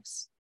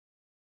yourselves.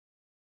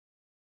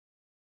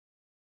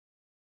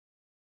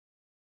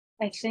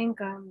 I think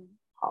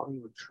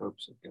Hollywood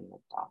tropes of being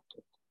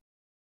adopted.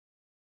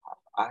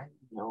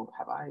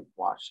 Have I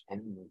watched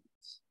any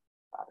movies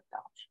about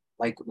adoption?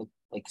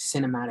 Like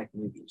cinematic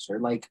movies or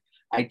like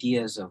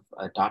ideas of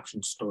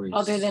adoption stories.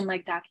 Other than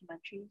like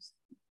documentaries?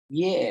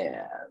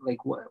 Yeah. Like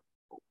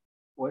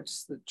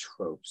what's the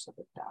tropes of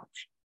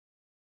adoption?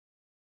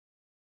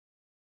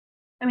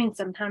 I mean,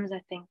 sometimes I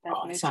think that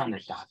I saw an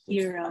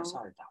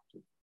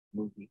adopted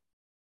movie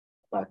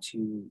about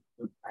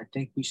I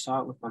think we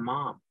saw it with my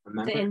mom.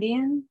 Remember? The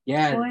Indian?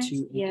 Yeah, boys?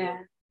 two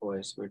Indian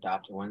boys were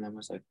adopted. One of them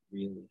was like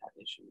really had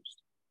issues.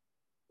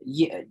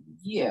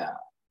 Yeah,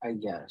 I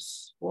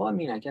guess. Well, I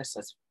mean, I guess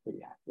that's pretty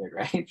accurate,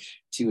 right?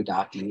 Two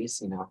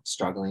adoptees,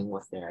 struggling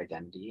with their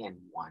identity, and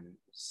one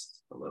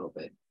struggles a little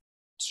bit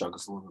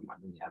more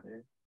than the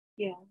other.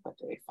 Yeah. But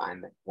they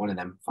find that one of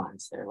them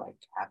finds their like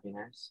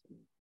happiness.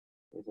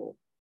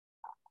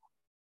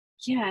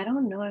 Yeah, I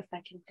don't know if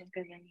I can think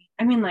of any.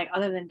 I mean, like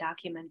other than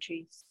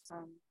documentaries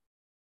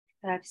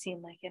that I've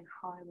seen like in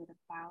Hollywood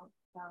about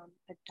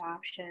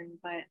adoption,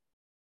 but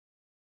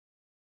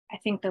I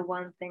think the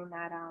one thing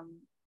that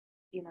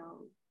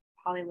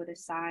Hollywood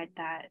aside,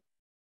 that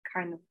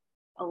kind of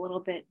a little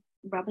bit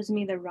rubs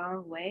me the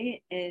wrong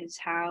way is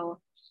how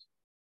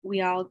we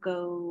all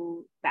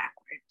go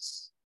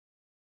backwards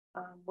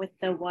with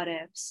the what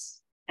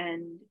ifs,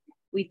 and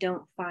we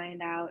don't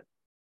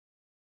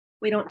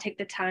take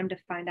the time to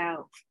find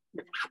out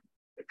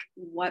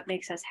what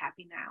makes us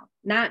happy now.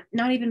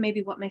 Not even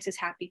maybe what makes us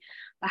happy,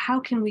 but how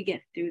can we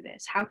get through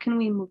this? How can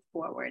we move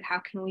forward? How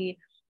can we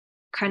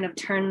kind of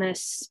turn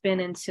this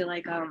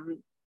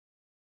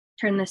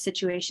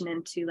situation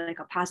into like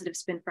a positive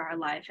spin for our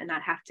life and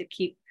not have to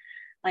keep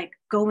like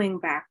going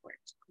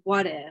backwards?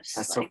 What ifs?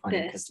 That's so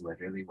funny because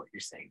literally what you're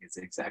saying is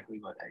exactly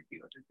what I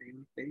do on a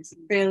daily basis.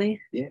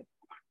 Really? Yeah.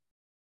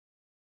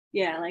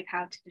 Yeah, like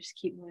how to just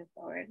keep moving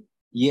forward.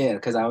 Yeah,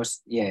 because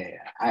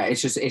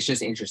it's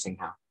just interesting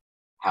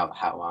how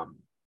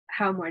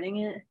I'm wording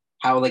it.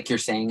 How like you're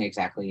saying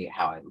exactly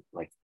how I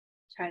like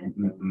try to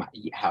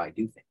how I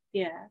do things.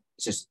 Yeah.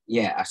 It's just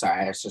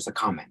sorry, it's just a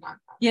comment, not.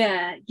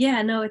 Yeah.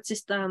 No, it's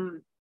just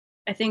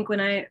I think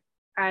when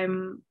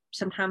I'm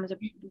sometimes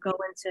go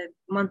into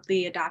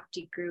monthly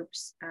adoptee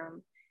groups,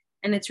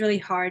 and it's really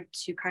hard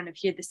to kind of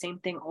hear the same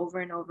thing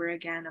over and over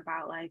again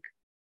about like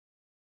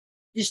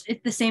just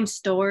it's the same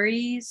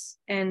stories,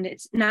 and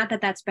it's not that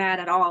that's bad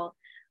at all,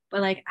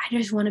 but like I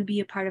just want to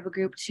be a part of a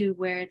group too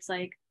where it's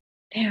like,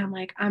 damn,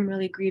 like I'm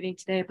really grieving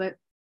today, but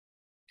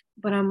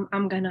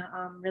I'm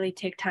gonna really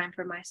take time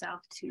for myself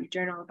to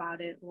journal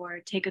about it, or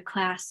take a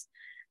class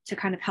to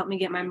kind of help me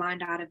get my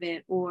mind out of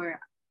it, or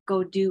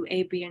go do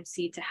A, B, and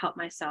C to help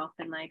myself,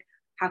 and like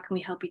how can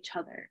we help each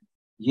other?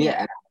 Yeah, and I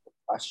have a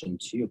question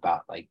too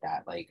about like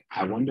that. Like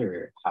I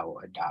wonder how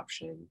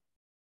adoption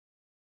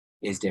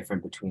is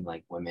different between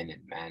like women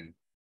and men,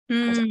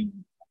 because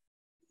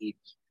I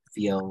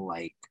feel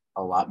like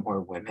a lot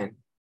more women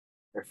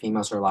or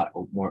females are a lot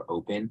more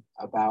open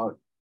about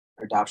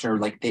adoption, or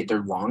like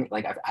they're wrong.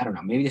 Like I don't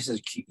know, maybe this is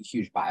a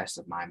huge bias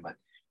of mine, but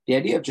the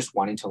idea of just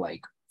wanting to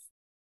like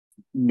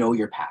know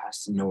your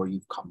past and know where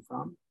you've come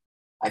from,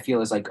 I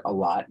feel is like a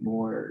lot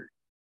more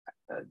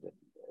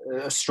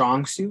a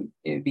strong suit,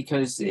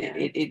 because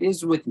it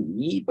is with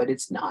me, but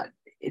it's not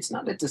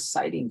a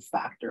deciding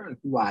factor on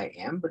who I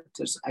am. But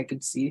just I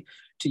could see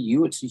to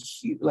you it's a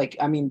huge, like,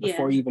 I mean,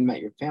 before you even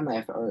met your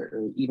family,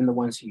 or even the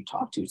ones who you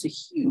talk to, it's a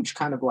huge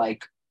kind of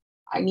like,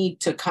 I need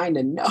to kind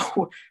of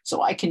know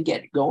so I can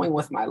get going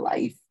with my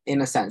life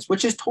in a sense,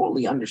 which is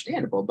totally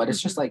understandable. But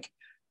it's just like,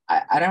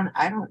 I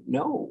don't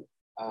know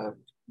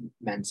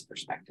men's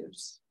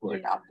perspectives who are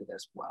adopted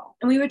as well.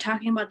 And we were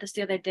talking about this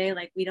the other day,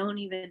 like we don't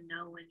even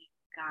know any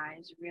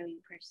guys really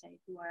per se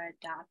who are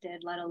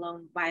adopted, let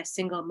alone by a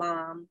single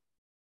mom.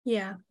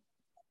 Yeah.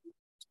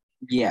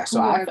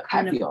 So I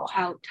feel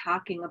out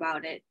talking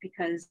about it,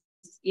 because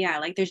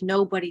like there's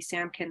nobody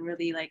Sam can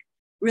really like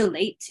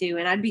relate to.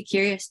 And I'd be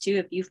curious too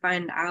if you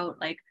find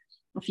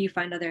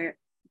other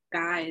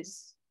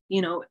guys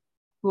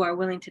who are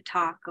willing to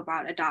talk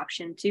about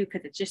adoption too,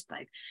 because it's just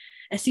like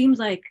it seems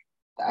like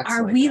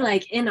we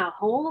like in a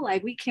hole,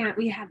 like we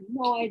have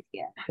no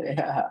idea.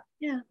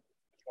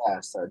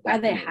 So are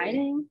they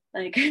hiding,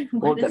 like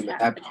well,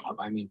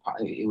 I mean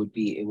probably it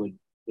would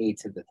aid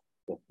to the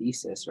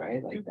thesis,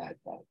 right? Like that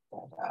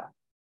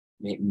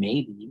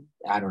maybe,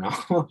 I don't know,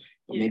 but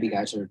maybe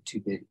guys are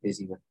too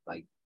busy with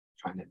like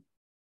trying to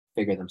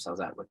figure themselves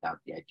out without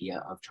the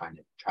idea of trying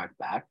to track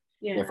back.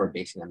 therefore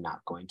basing them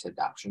not going to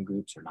adoption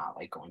groups or not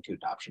like going to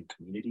adoption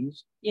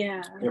communities.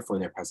 Yeah. Therefore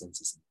their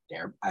presence isn't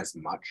there as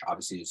much.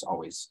 Obviously there's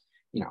always,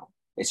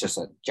 it's just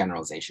a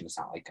generalization. It's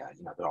not like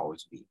there'll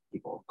always be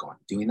people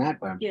doing that,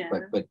 but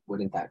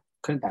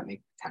couldn't that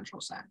make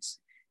potential sense?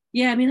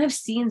 Yeah, I mean, I've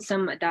seen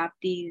some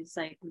adoptees,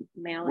 like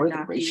male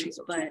adoptees,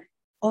 but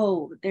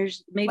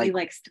there's maybe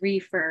like 3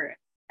 for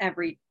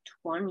every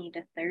 20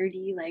 to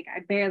 30. Like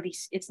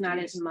it's not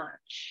as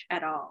much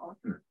at all.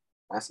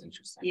 That's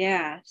interesting.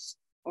 Yes.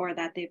 Or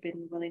that they've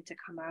been willing to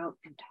come out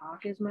and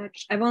talk as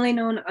much. I've only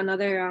known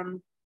another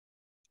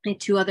like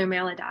 2 other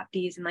male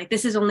adoptees, and like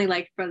this is only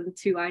like from the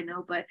 2 I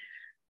know, but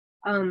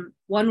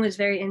one was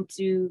very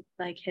into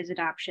like his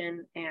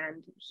adoption,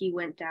 and he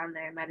went down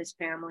there, met his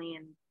family,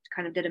 and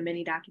kind of did a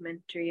mini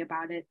documentary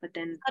about it. But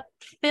then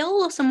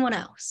Phil or someone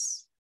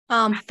else?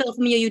 Phil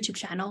from your YouTube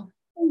channel.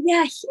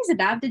 Yeah, he's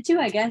adopted too,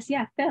 I guess.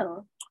 Yeah,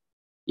 Phil.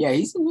 Yeah,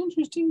 he's an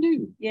interesting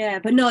dude. Yeah,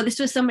 but no, this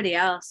was somebody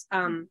else.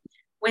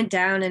 Went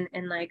down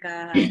and like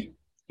they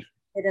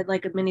did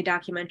like a mini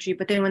documentary,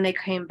 but then when they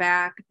came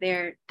back,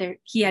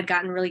 he had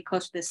gotten really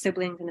close to his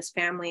siblings and his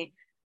family,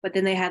 but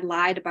then they had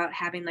lied about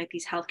having like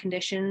these health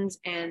conditions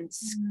and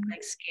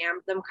like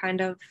scammed them, kind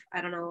of.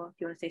 I don't know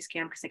if you want to say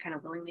scam because they kind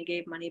of willingly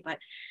gave money, but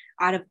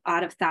out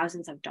of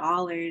thousands of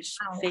dollars,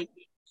 fake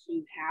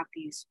to have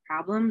these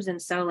problems.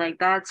 And so like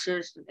that's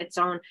just its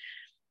own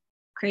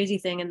crazy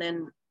thing. And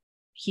then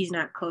he's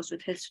not close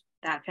with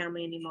that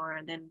family anymore.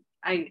 And then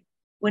I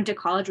went to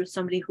college with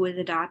somebody who was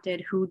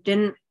adopted, who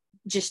didn't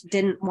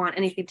want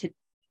anything to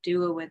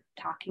do with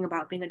talking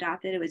about being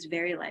adopted. It was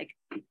very like,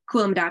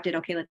 cool, I'm adopted,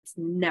 okay, let's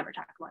never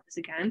talk about this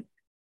again.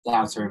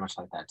 Yeah, it's very much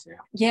like that too.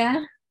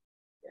 Yeah,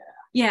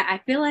 I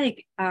feel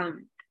like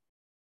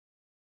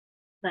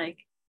the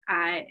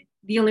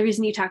only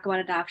reason you talk about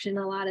adoption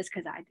a lot is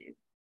because I do.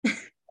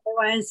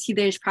 Otherwise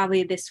there's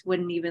probably this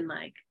wouldn't even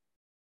like,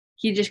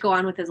 he'd just go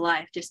on with his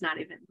life, just not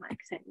even like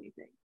say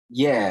anything.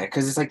 Yeah,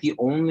 because it's like the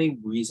only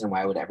reason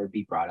why I would ever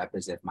be brought up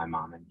is if my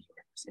mom and me were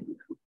in the same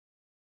group.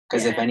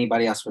 Because if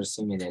anybody else would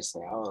assume me, they'd say,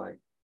 oh, like.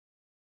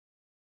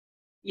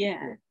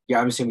 Yeah. Yeah,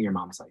 I'm assuming your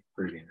mom's like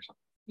Peruvian or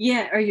something.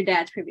 Yeah, or your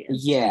dad's Peruvian.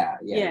 Yeah.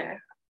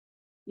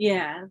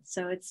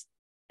 So that's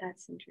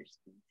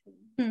interesting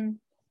too.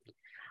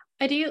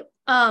 I do,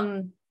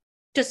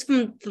 just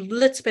from the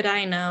little bit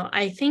I know,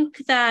 I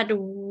think that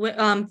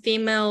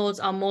females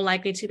are more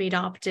likely to be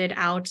adopted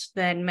out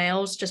than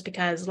males, just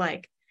because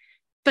like,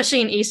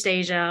 especially in East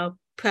Asia,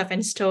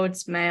 preference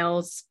towards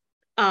males,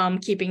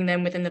 keeping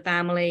them within the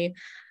family.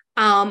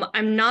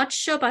 I'm not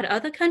sure about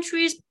other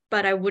countries,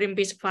 but I wouldn't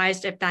be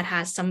surprised if that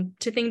has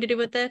something to do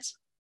with it.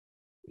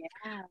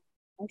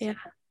 Yeah.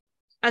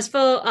 As for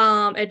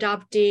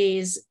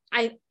adoptees,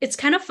 it's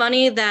kind of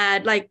funny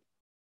that like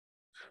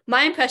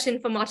my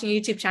impression from watching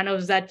YouTube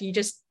channels is that you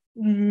just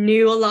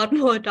knew a lot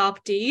more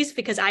adoptees,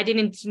 because I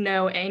didn't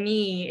know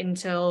any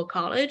until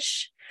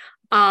college.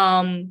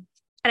 And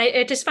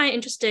I just find it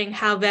interesting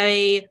how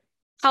a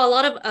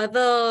lot of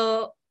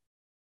other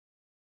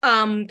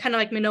kind of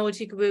like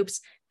minority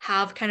groups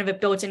have kind of a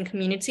built-in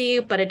community,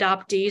 but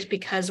adoptees,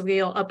 because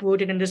we are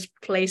uprooted and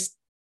displaced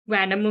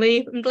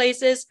randomly in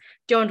places,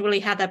 don't really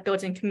have that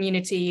built-in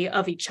community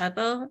of each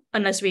other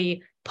unless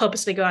we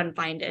purposely go out and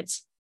find it.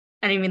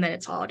 And even then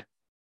it's hard.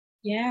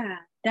 Yeah,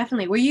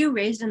 definitely. Were you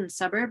raised in the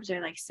suburbs or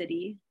like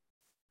city?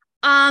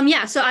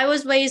 Yeah, so I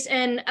was raised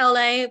in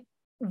LA,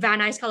 Van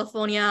Nuys,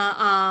 California.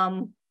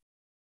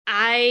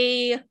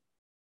 I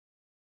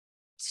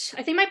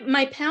think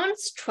my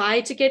parents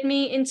tried to get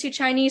me into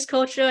Chinese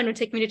culture and would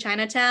take me to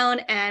Chinatown.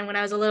 And when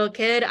I was a little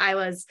kid, I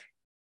was,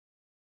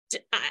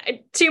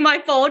 to my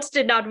fault,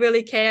 did not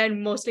really care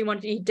and mostly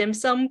wanted to eat dim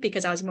sum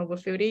because I was more of a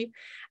foodie.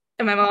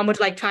 And my mom would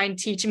like try and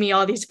teach me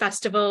all these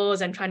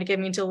festivals and trying to get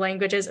me into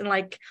languages, and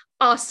like,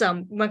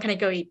 awesome, when can I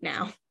go eat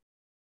now?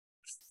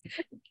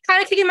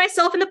 Kind of kicking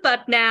myself in the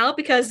butt now,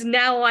 because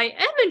now I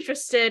am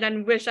interested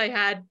and wish I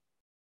had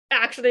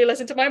actually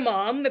listened to my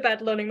mom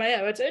about learning my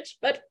heritage,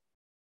 but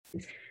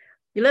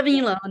you live and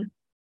you learn.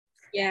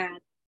 Yeah,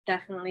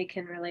 definitely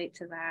can relate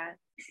to that.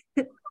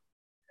 100%.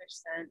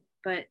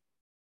 But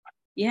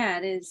yeah,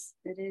 it is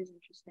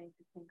interesting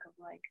to think of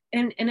like,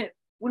 and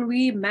when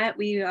we met,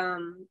 we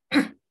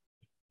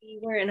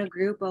were in a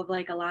group of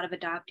like a lot of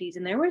adoptees,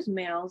 and there was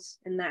males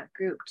in that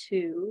group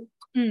too.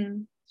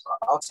 So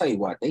I'll tell you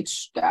what,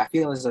 I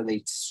feel as though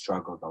they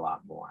struggled a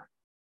lot more.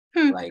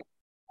 Like,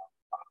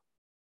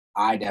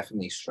 I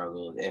definitely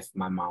struggled if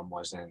my mom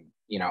wasn't,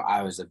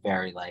 I was a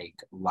very like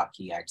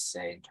lucky, I'd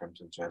say, in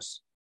terms of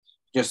just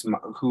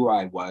who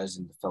I was,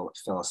 and the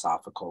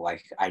philosophical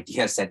like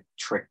ideas that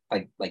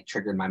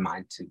triggered my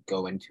mind to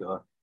go into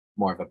a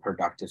more of a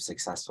productive,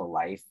 successful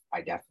life.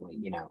 I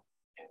definitely,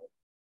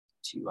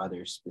 to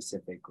others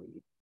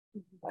specifically,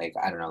 like,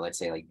 I don't know, let's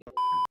say like,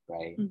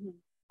 right,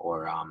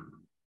 or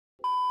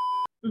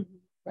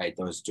right,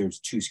 there's 2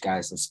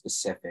 guys in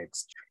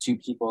specifics, 2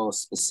 people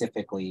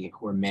specifically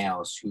who were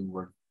males who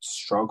were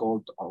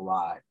struggled a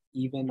lot,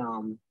 even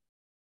a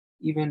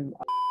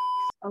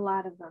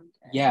lot of them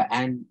did. Yeah,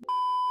 and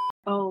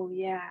Oh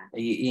yeah.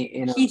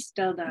 You know, He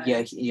still does.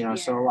 yeah, you know,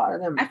 so a lot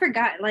of them. I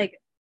forgot, like,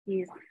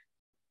 he's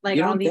like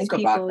You all don't these think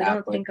people. about We that,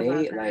 don't but think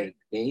about that.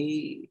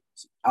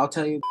 I'll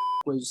tell you,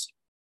 was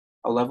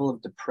a level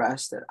of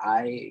depressed that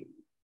I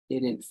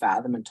didn't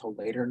fathom until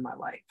later in my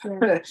life.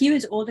 Yeah. He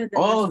was older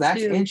than us. Oh,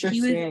 that's too.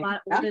 interesting. He was a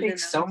lot older that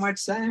makes so us. much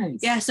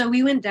sense. Yeah, so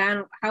we went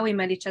down, how we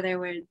met each other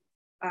was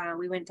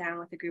we went down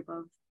with a group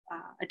of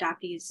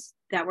adoptees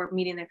that were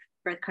meeting their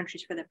birth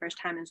countries for the first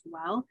time as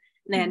well.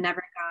 And they had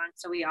never gone,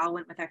 so we all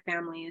went with our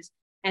families.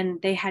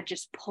 And they had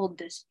just pulled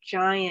this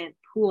giant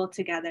pool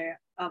together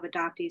of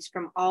adoptees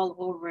from all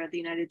over the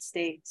United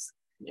States.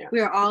 Yeah.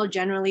 We were all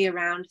generally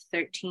around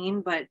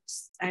 13, but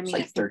I mean,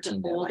 like I think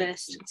 13 the to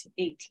oldest, like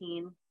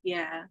 18.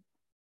 Yeah.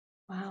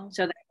 Wow.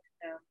 So that's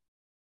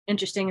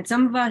interesting. And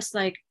some of us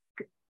like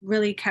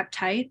really kept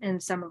tight,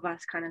 and some of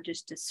us kind of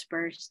just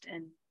dispersed.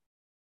 And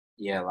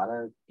yeah, a lot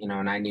of, you know,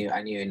 and I knew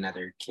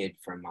another kid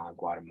from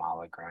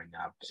Guatemala growing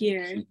up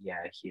here.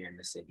 Here in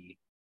the city.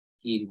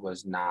 He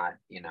was not,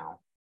 you know,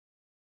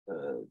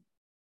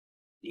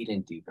 he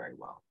didn't do very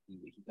well.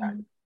 He got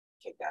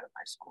kicked out of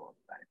my school.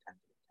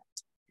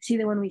 Is he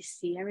the one we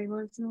see every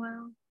once in a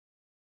while?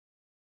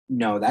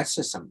 No, that's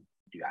just some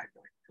dude. I don't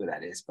know who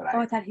that is, but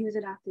I thought he was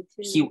adopted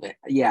too.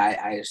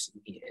 I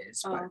assume he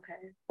is. But,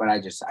 okay. But I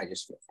just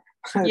feel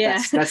for him.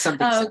 Yeah, that's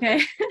something. Oh, okay.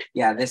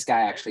 Yeah, this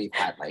guy actually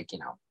had, like, you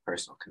know,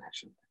 personal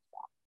connection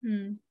with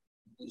him.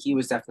 He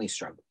was definitely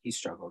struggled. He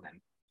struggled,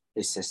 and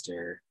his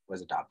sister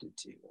was adopted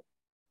too.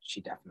 She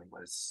definitely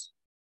was.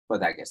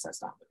 But I guess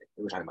that's not what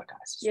we're talking about,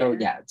 guys. So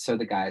so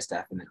the guys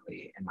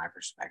definitely, in my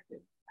perspective,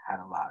 had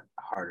a lot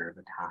harder of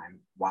a time.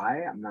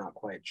 Why? I'm not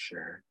quite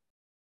sure.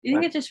 You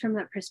think it's just from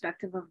that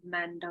perspective of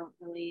men don't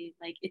really,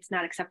 like, it's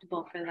not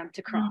acceptable for them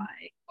to cry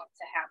or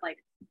to have like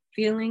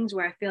feelings,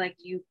 where I feel like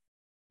you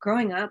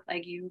growing up,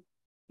 like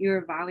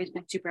you've always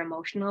been super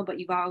emotional, but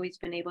you've always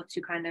been able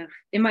to kind of,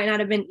 it might not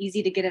have been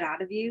easy to get it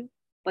out of you,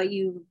 but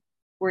you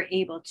were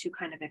able to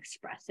kind of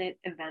express it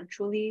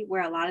eventually,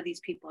 where a lot of these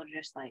people are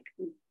just like,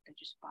 they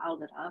just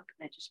bottled it up,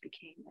 and it just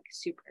became like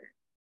super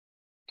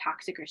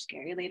toxic or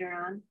scary later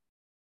on.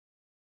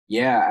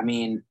 Yeah, I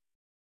mean,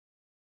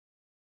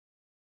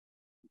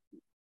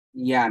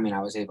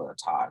 I was able to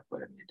talk, but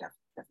I mean,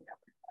 definitely.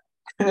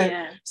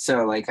 Yeah.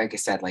 So like I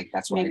said, like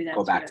that's why I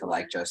go back to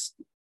like was. just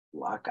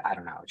luck. I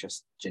don't know,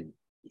 just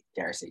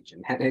dare I say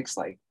genetics.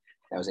 Like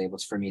that was able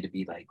for me to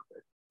be like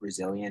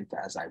resilient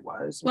as I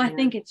was. Well, I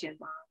think it's your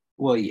mom.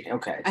 Well, yeah,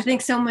 okay. I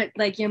think so much,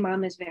 like your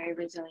mom is very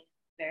resilient,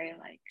 very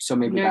like so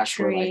maybe nurturing, that's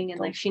where, like, and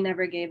like she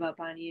never gave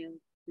up on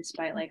you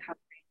despite like how.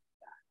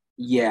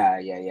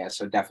 Yeah.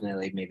 So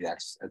definitely, maybe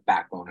that's a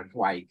backbone of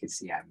why you could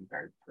see I'm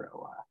very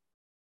pro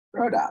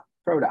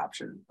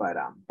adoption. But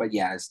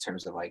yeah, as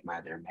terms of like my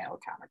other male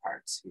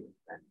counterparts who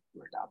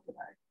were adopted,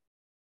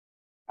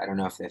 I don't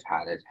know if they've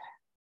had it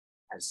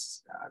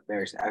as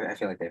very. I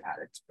feel like they've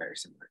had it very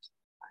similar to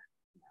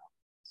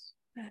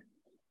mine.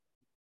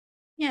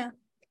 Yeah.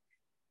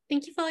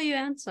 Thank you for all your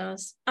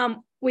answers.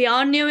 We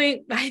are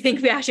nearing, I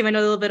think we actually went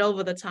a little bit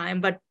over the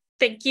time, but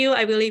thank you.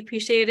 I really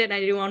appreciate it. I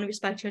do want to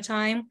respect your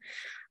time.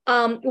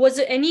 Was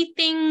there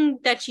anything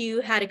that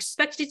you had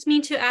expected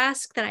me to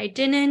ask that I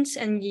didn't,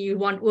 and you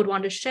would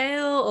want to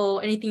share,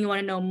 or anything you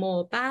want to know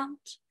more about?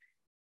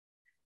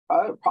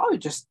 Probably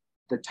just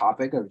the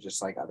topic of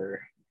just like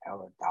other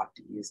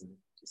adoptees and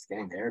just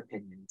getting their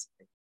opinions.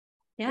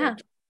 Yeah.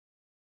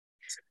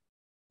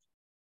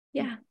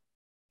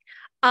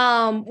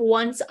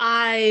 Once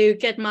I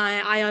get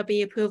my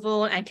IRB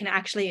approval and can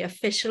actually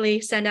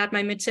officially send out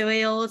my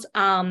materials,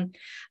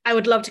 I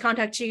would love to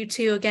contact you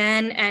too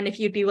again. And if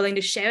you'd be willing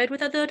to share it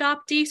with other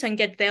adoptees and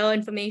get their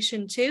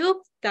information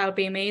too, that would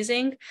be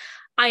amazing.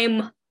 I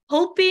am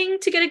hoping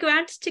to get a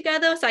grant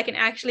together so I can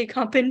actually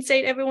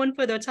compensate everyone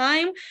for their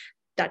time.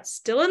 That's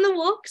still in the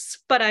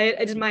works, but it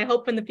is my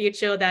hope in the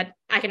future that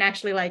I can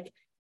actually like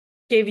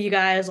give you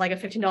guys like a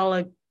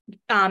 $15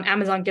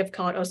 Amazon gift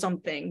card or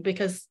something,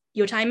 because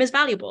your time is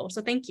valuable.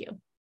 So thank you.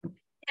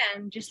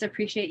 And just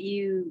appreciate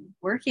you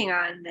working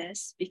on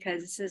this,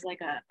 because this is like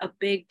a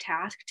big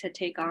task to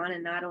take on.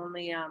 And not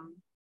only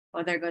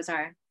there goes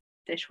our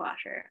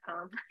dishwasher,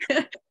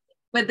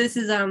 but this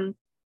is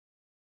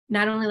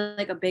not only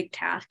like a big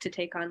task to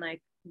take on,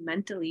 like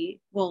mentally,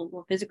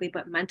 well physically,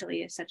 but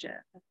mentally is such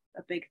a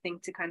big thing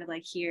to kind of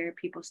like hear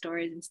people's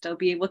stories and still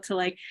be able to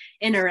like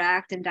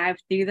interact and dive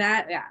through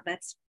that. Yeah,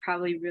 that's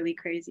probably really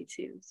crazy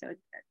too. So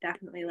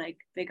definitely like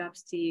big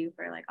ups to you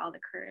for like all the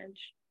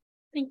courage.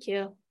 Thank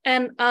you.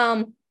 And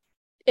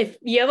if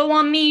you ever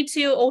want me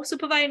to also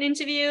provide an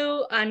interview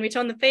and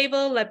return the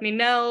favor, let me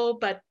know,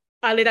 but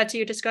I'll leave that to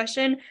your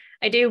discussion.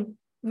 I do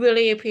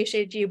really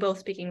appreciate you both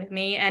speaking with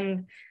me,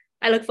 and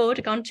I look forward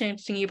to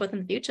contacting you both in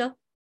the future.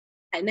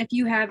 And if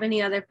you have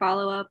any other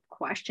follow-up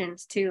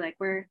questions too, like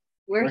we're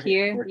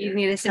here. We're you here.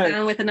 Need to sit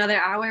down with another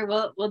hour,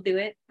 we'll do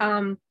it.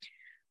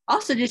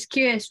 Also just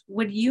curious,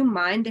 would you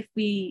mind if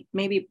we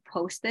maybe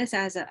post this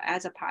as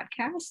a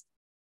podcast?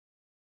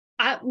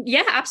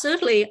 Yeah,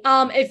 absolutely.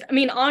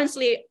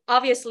 Honestly,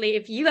 obviously,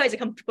 if you guys are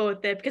comfortable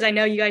with it, because I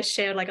know you guys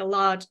share like a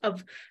lot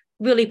of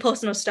really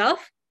personal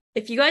stuff.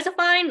 If you guys are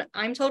fine,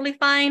 I'm totally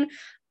fine.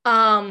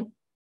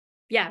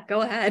 Yeah,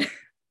 go ahead.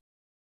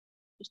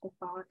 Just a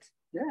thought.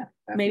 Yeah.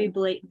 Maybe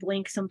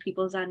blink some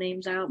people's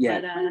names out. Yeah.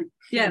 But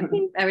yeah,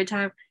 every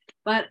time.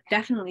 But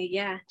definitely,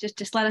 yeah.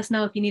 Just let us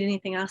know if you need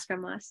anything else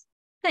from us.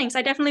 Thanks,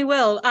 I definitely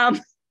will.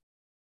 I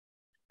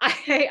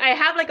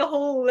have like a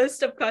whole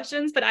list of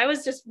questions, but I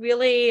was just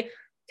really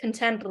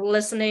content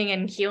listening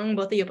and hearing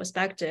both of your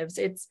perspectives.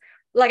 It's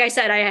like I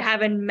said, I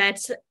haven't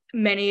met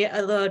many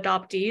other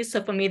adoptees,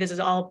 so for me this is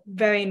all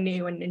very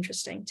new and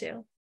interesting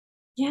too.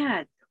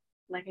 Yeah,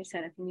 like I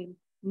said, if you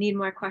need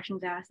more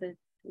questions asked, it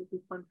would be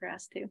fun for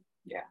us too.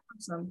 Yeah.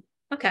 Awesome.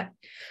 Okay.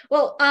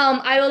 Well,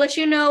 I will let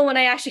you know when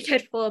I actually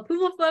get full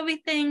approval for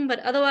everything, but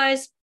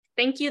otherwise,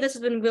 thank you. This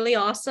has been really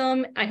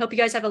awesome. I hope you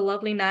guys have a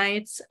lovely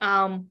night.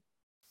 And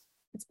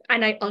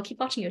I'll keep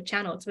watching your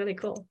channel. It's really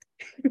cool.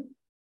 Thank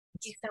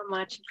you so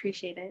much.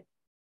 Appreciate it.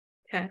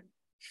 Okay.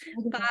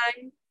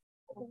 Bye.